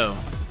 hello.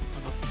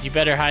 You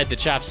better hide the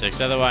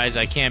chopsticks, otherwise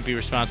I can't be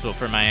responsible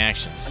for my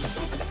actions.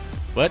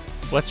 What?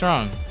 What's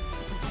wrong?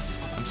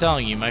 I'm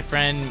telling you, my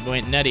friend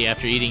went nutty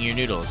after eating your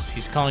noodles.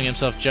 He's calling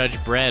himself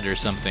Judge Bread or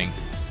something.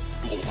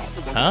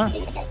 Huh?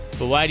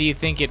 But why do you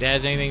think it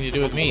has anything to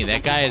do with me?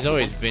 That guy is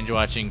always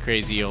binge-watching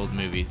crazy old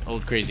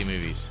crazy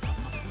movies.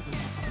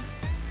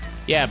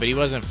 Yeah, but he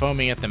wasn't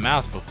foaming at the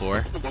mouth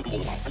before.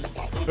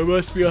 There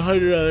must be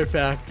 100 other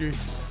factors.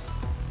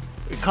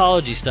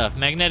 Ecology stuff,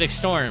 magnetic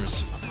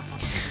storms.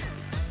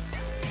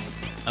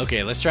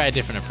 Okay, let's try a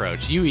different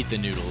approach. You eat the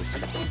noodles.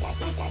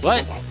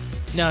 What?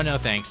 No, no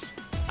thanks.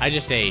 I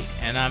just ate,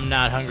 and I'm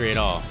not hungry at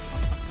all.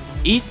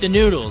 Eat the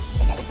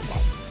noodles.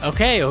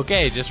 Okay,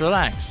 okay, just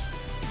relax.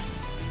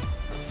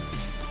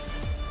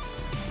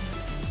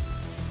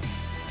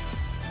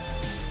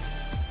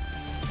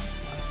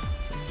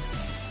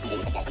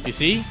 You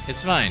see?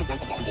 It's fine.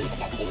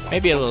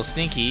 Maybe a little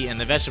stinky, and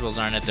the vegetables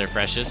aren't at their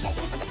freshest,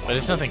 but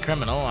it's nothing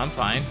criminal. I'm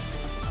fine.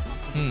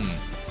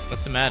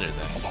 What's the matter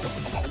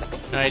then?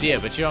 No idea,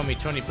 but you owe me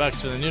 20 bucks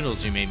for the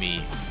noodles you made me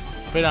eat.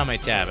 Put it on my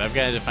tab. I've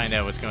got to find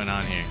out what's going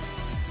on here.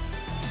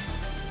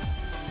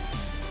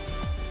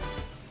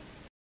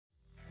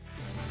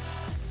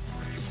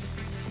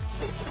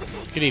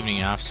 Good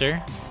evening,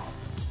 officer.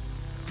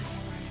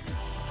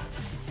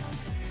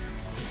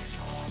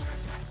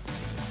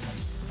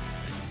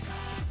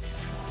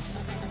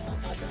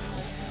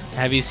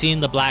 Have you seen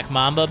the Black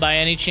Mamba by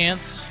any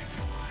chance?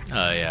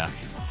 Oh, yeah.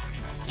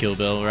 Kill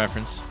Bill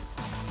reference.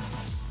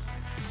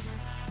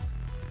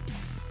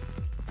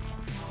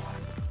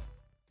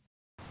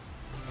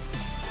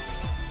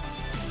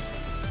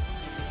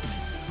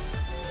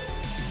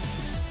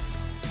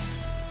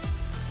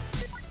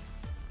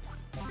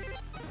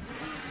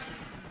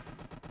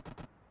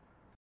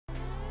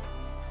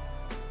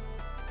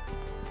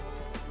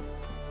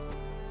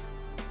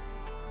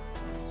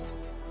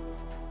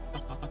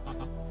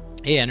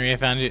 Hey Henry, I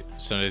found it.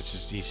 So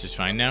he's just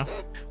fine now.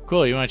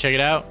 Cool, you want to check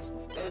it out?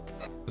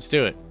 Let's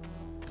do it.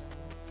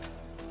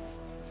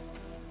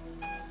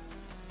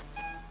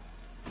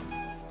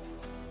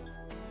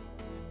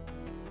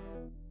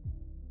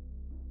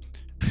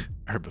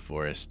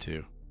 Herbivorous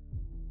too.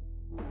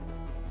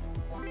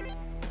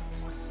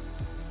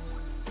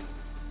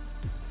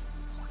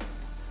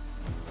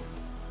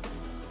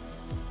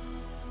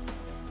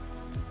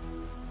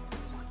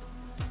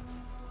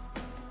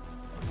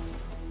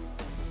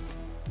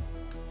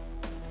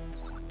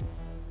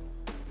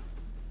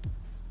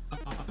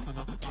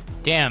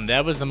 Damn,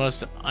 that was the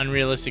most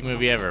unrealistic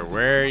movie ever.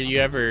 Where you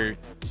ever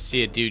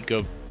see a dude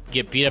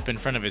get beat up in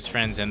front of his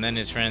friends and then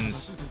his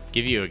friends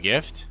give you a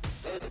gift?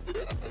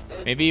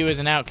 Maybe he was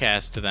an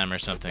outcast to them or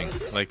something,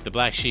 like the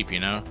black sheep, you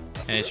know?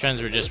 And his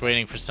friends were just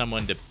waiting for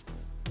someone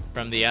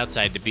from the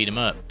outside to beat him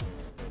up.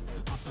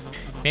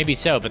 Maybe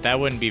so, but that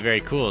wouldn't be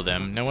very cool of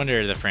them. No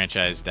wonder the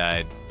franchise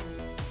died.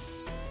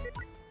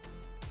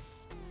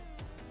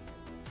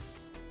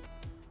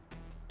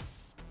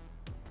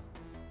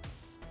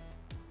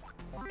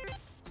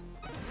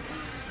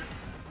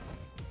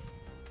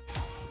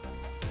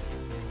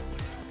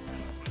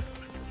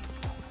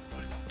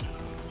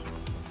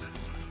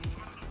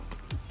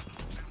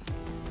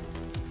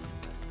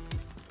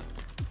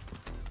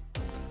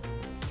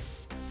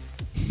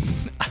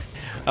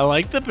 I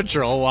like the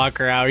patrol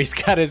walker, how he's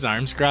got his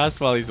arms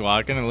crossed while he's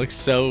walking. It looks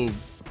so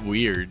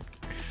weird.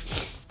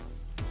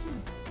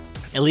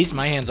 At least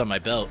my hand's on my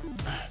belt.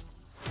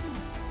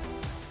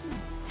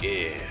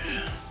 Yeah.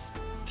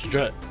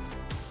 Strut.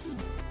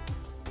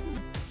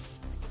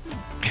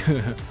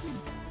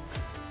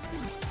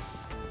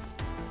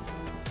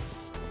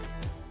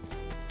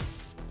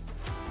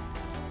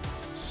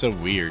 So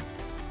weird.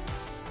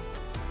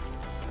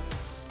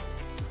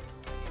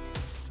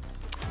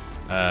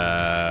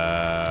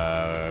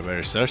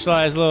 Better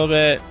socialize a little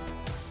bit.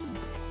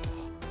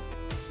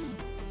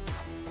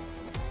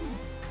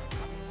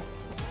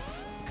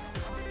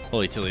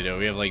 Holy Toledo,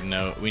 we have like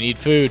we need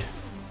food.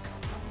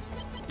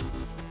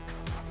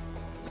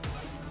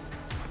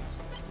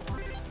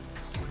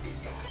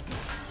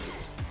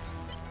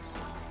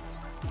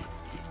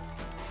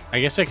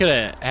 I guess I could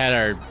have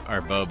had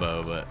our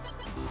Bobo, but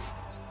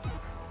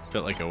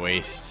felt like a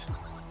waste.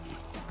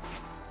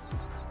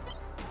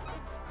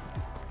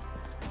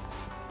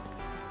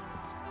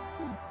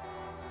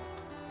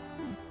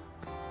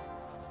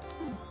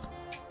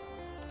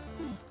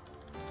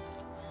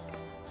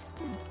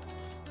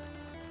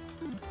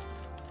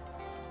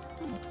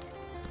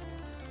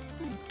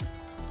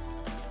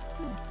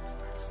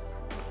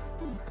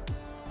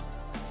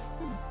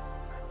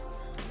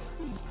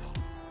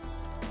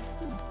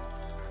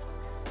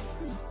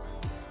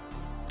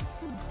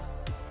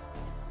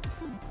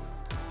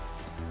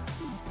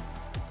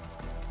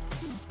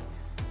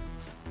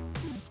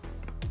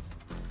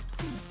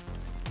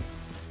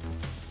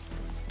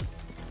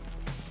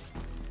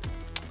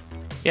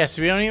 Yeah,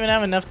 so we don't even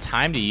have enough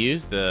time to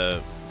use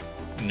the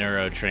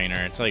neuro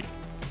trainer. It's like...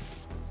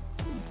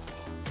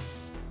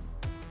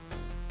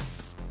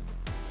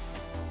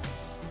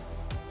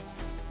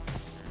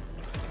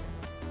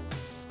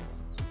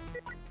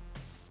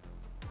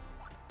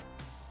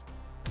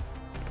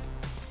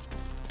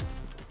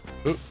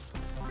 Oop.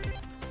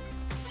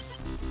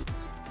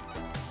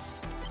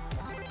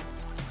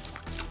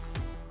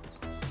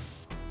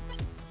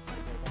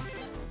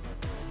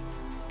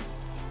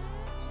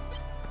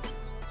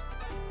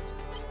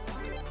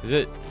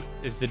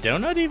 Is the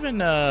donut even,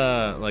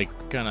 like,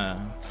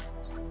 gonna...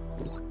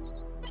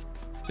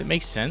 Does it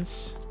make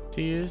sense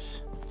to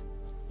use?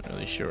 Not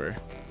really sure.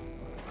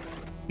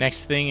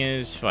 Next thing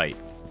is fight.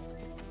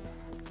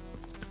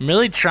 I'm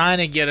really trying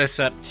to get us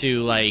up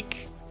to,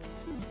 like,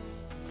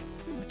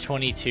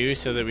 22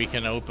 so that we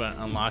can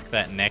unlock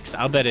that next.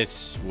 I'll bet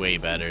it's way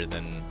better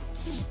than...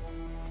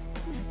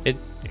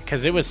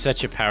 Because it was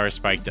such a power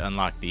spike to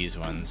unlock these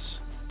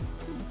ones.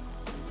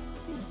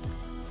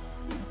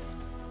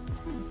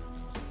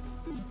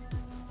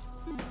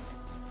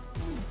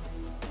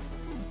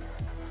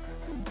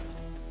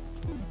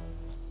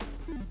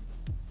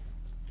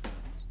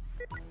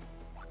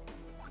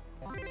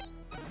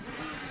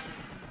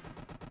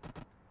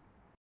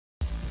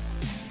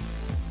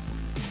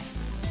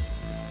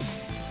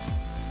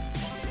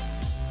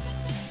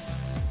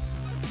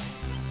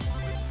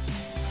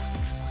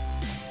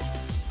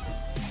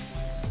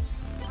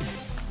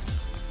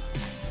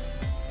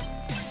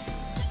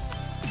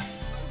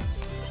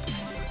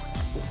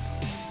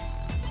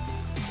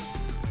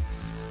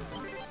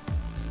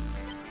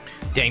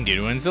 Dang,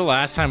 dude, when's the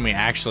last time we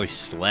actually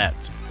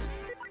slept?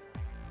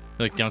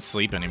 Like, don't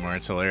sleep anymore.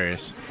 It's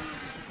hilarious.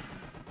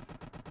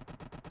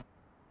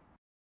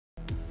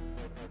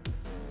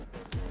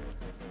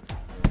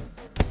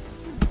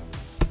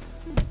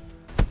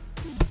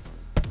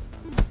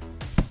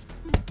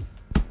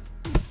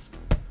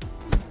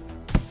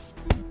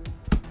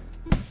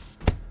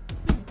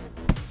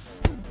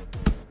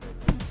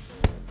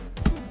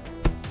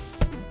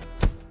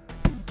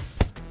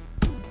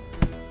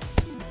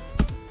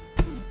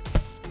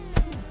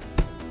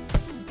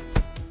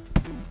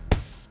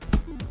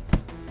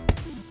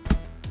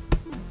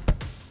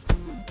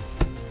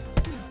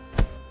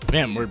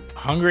 Man, we're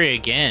hungry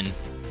again.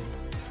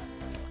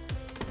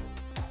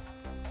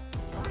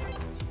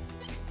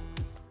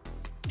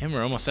 And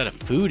we're almost out of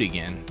food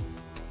again.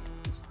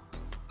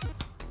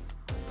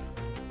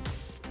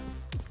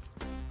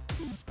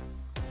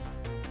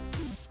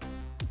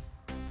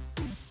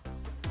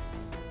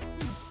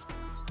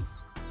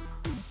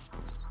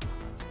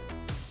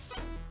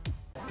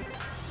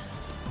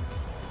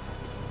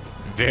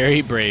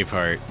 Very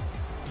Braveheart.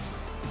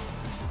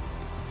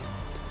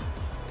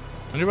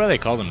 Wonder why they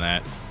called him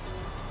that.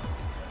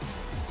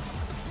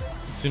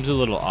 Seems a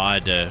little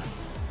odd to...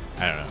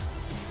 I don't know.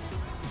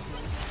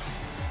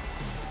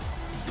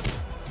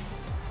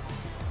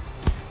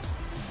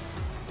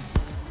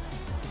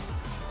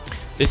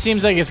 This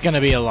seems like it's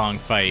gonna be a long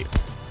fight.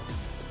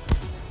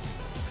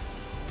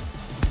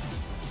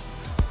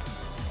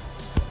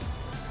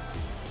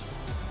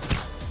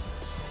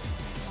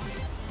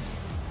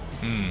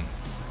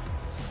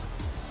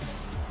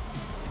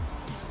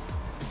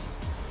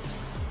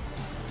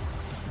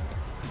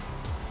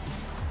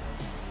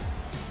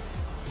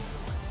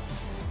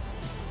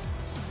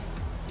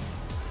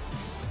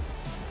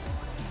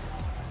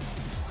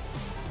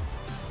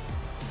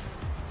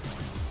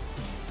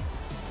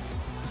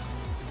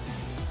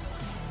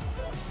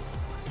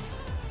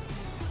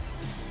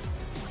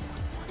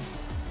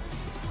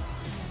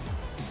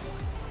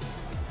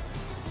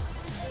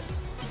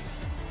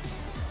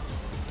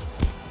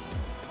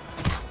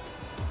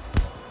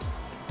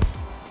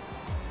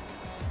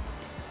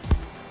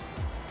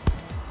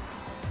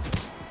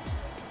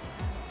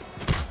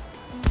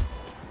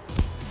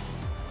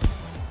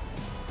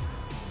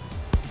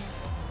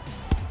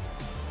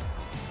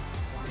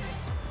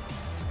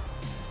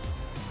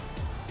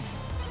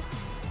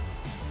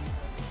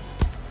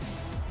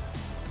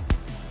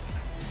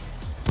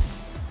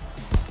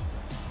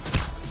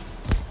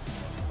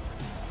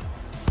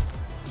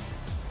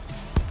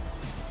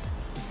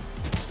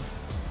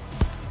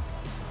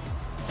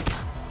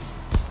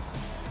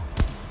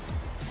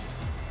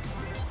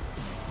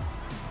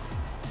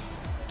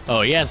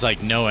 Oh, he has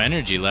like no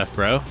energy left,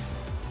 bro.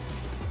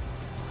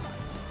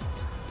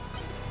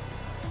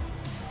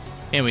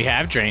 And we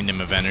have drained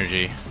him of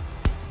energy.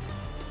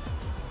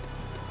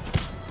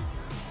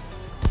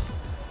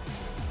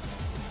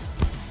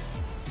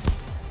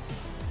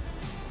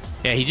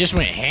 Yeah, he just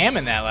went ham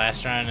in that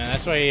last round, and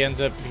that's why he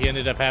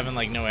ended up having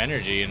like no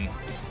energy, and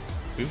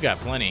we've got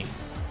plenty.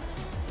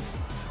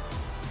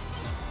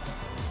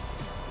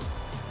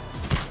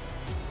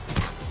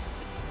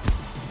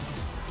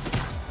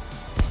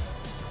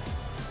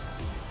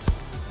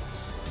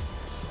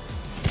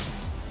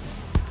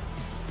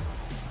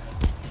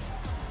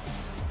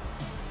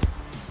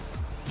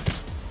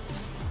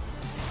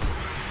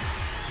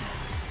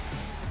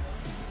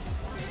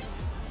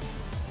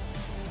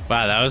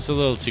 Wow, that was a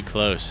little too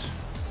close.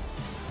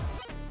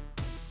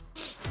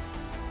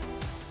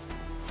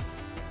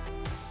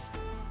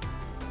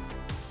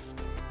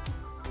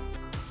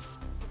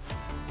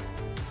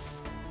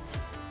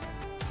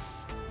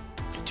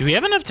 Do we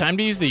have enough time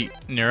to use the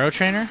neuro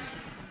trainer?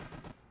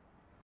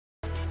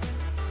 I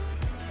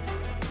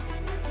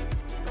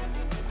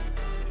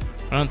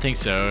don't think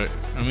so.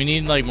 And we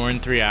need like more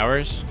than 3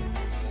 hours.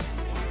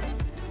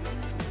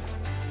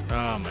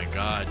 Oh my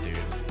god, dude.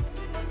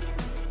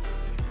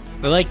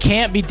 They like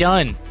can't be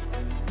done.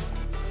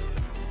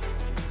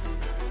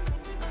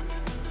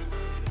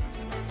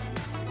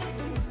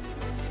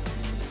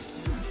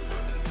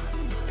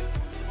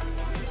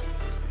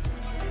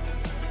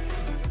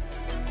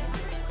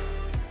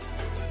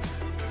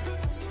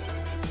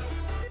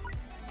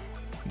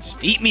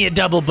 Eat me a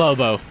double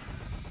Bobo.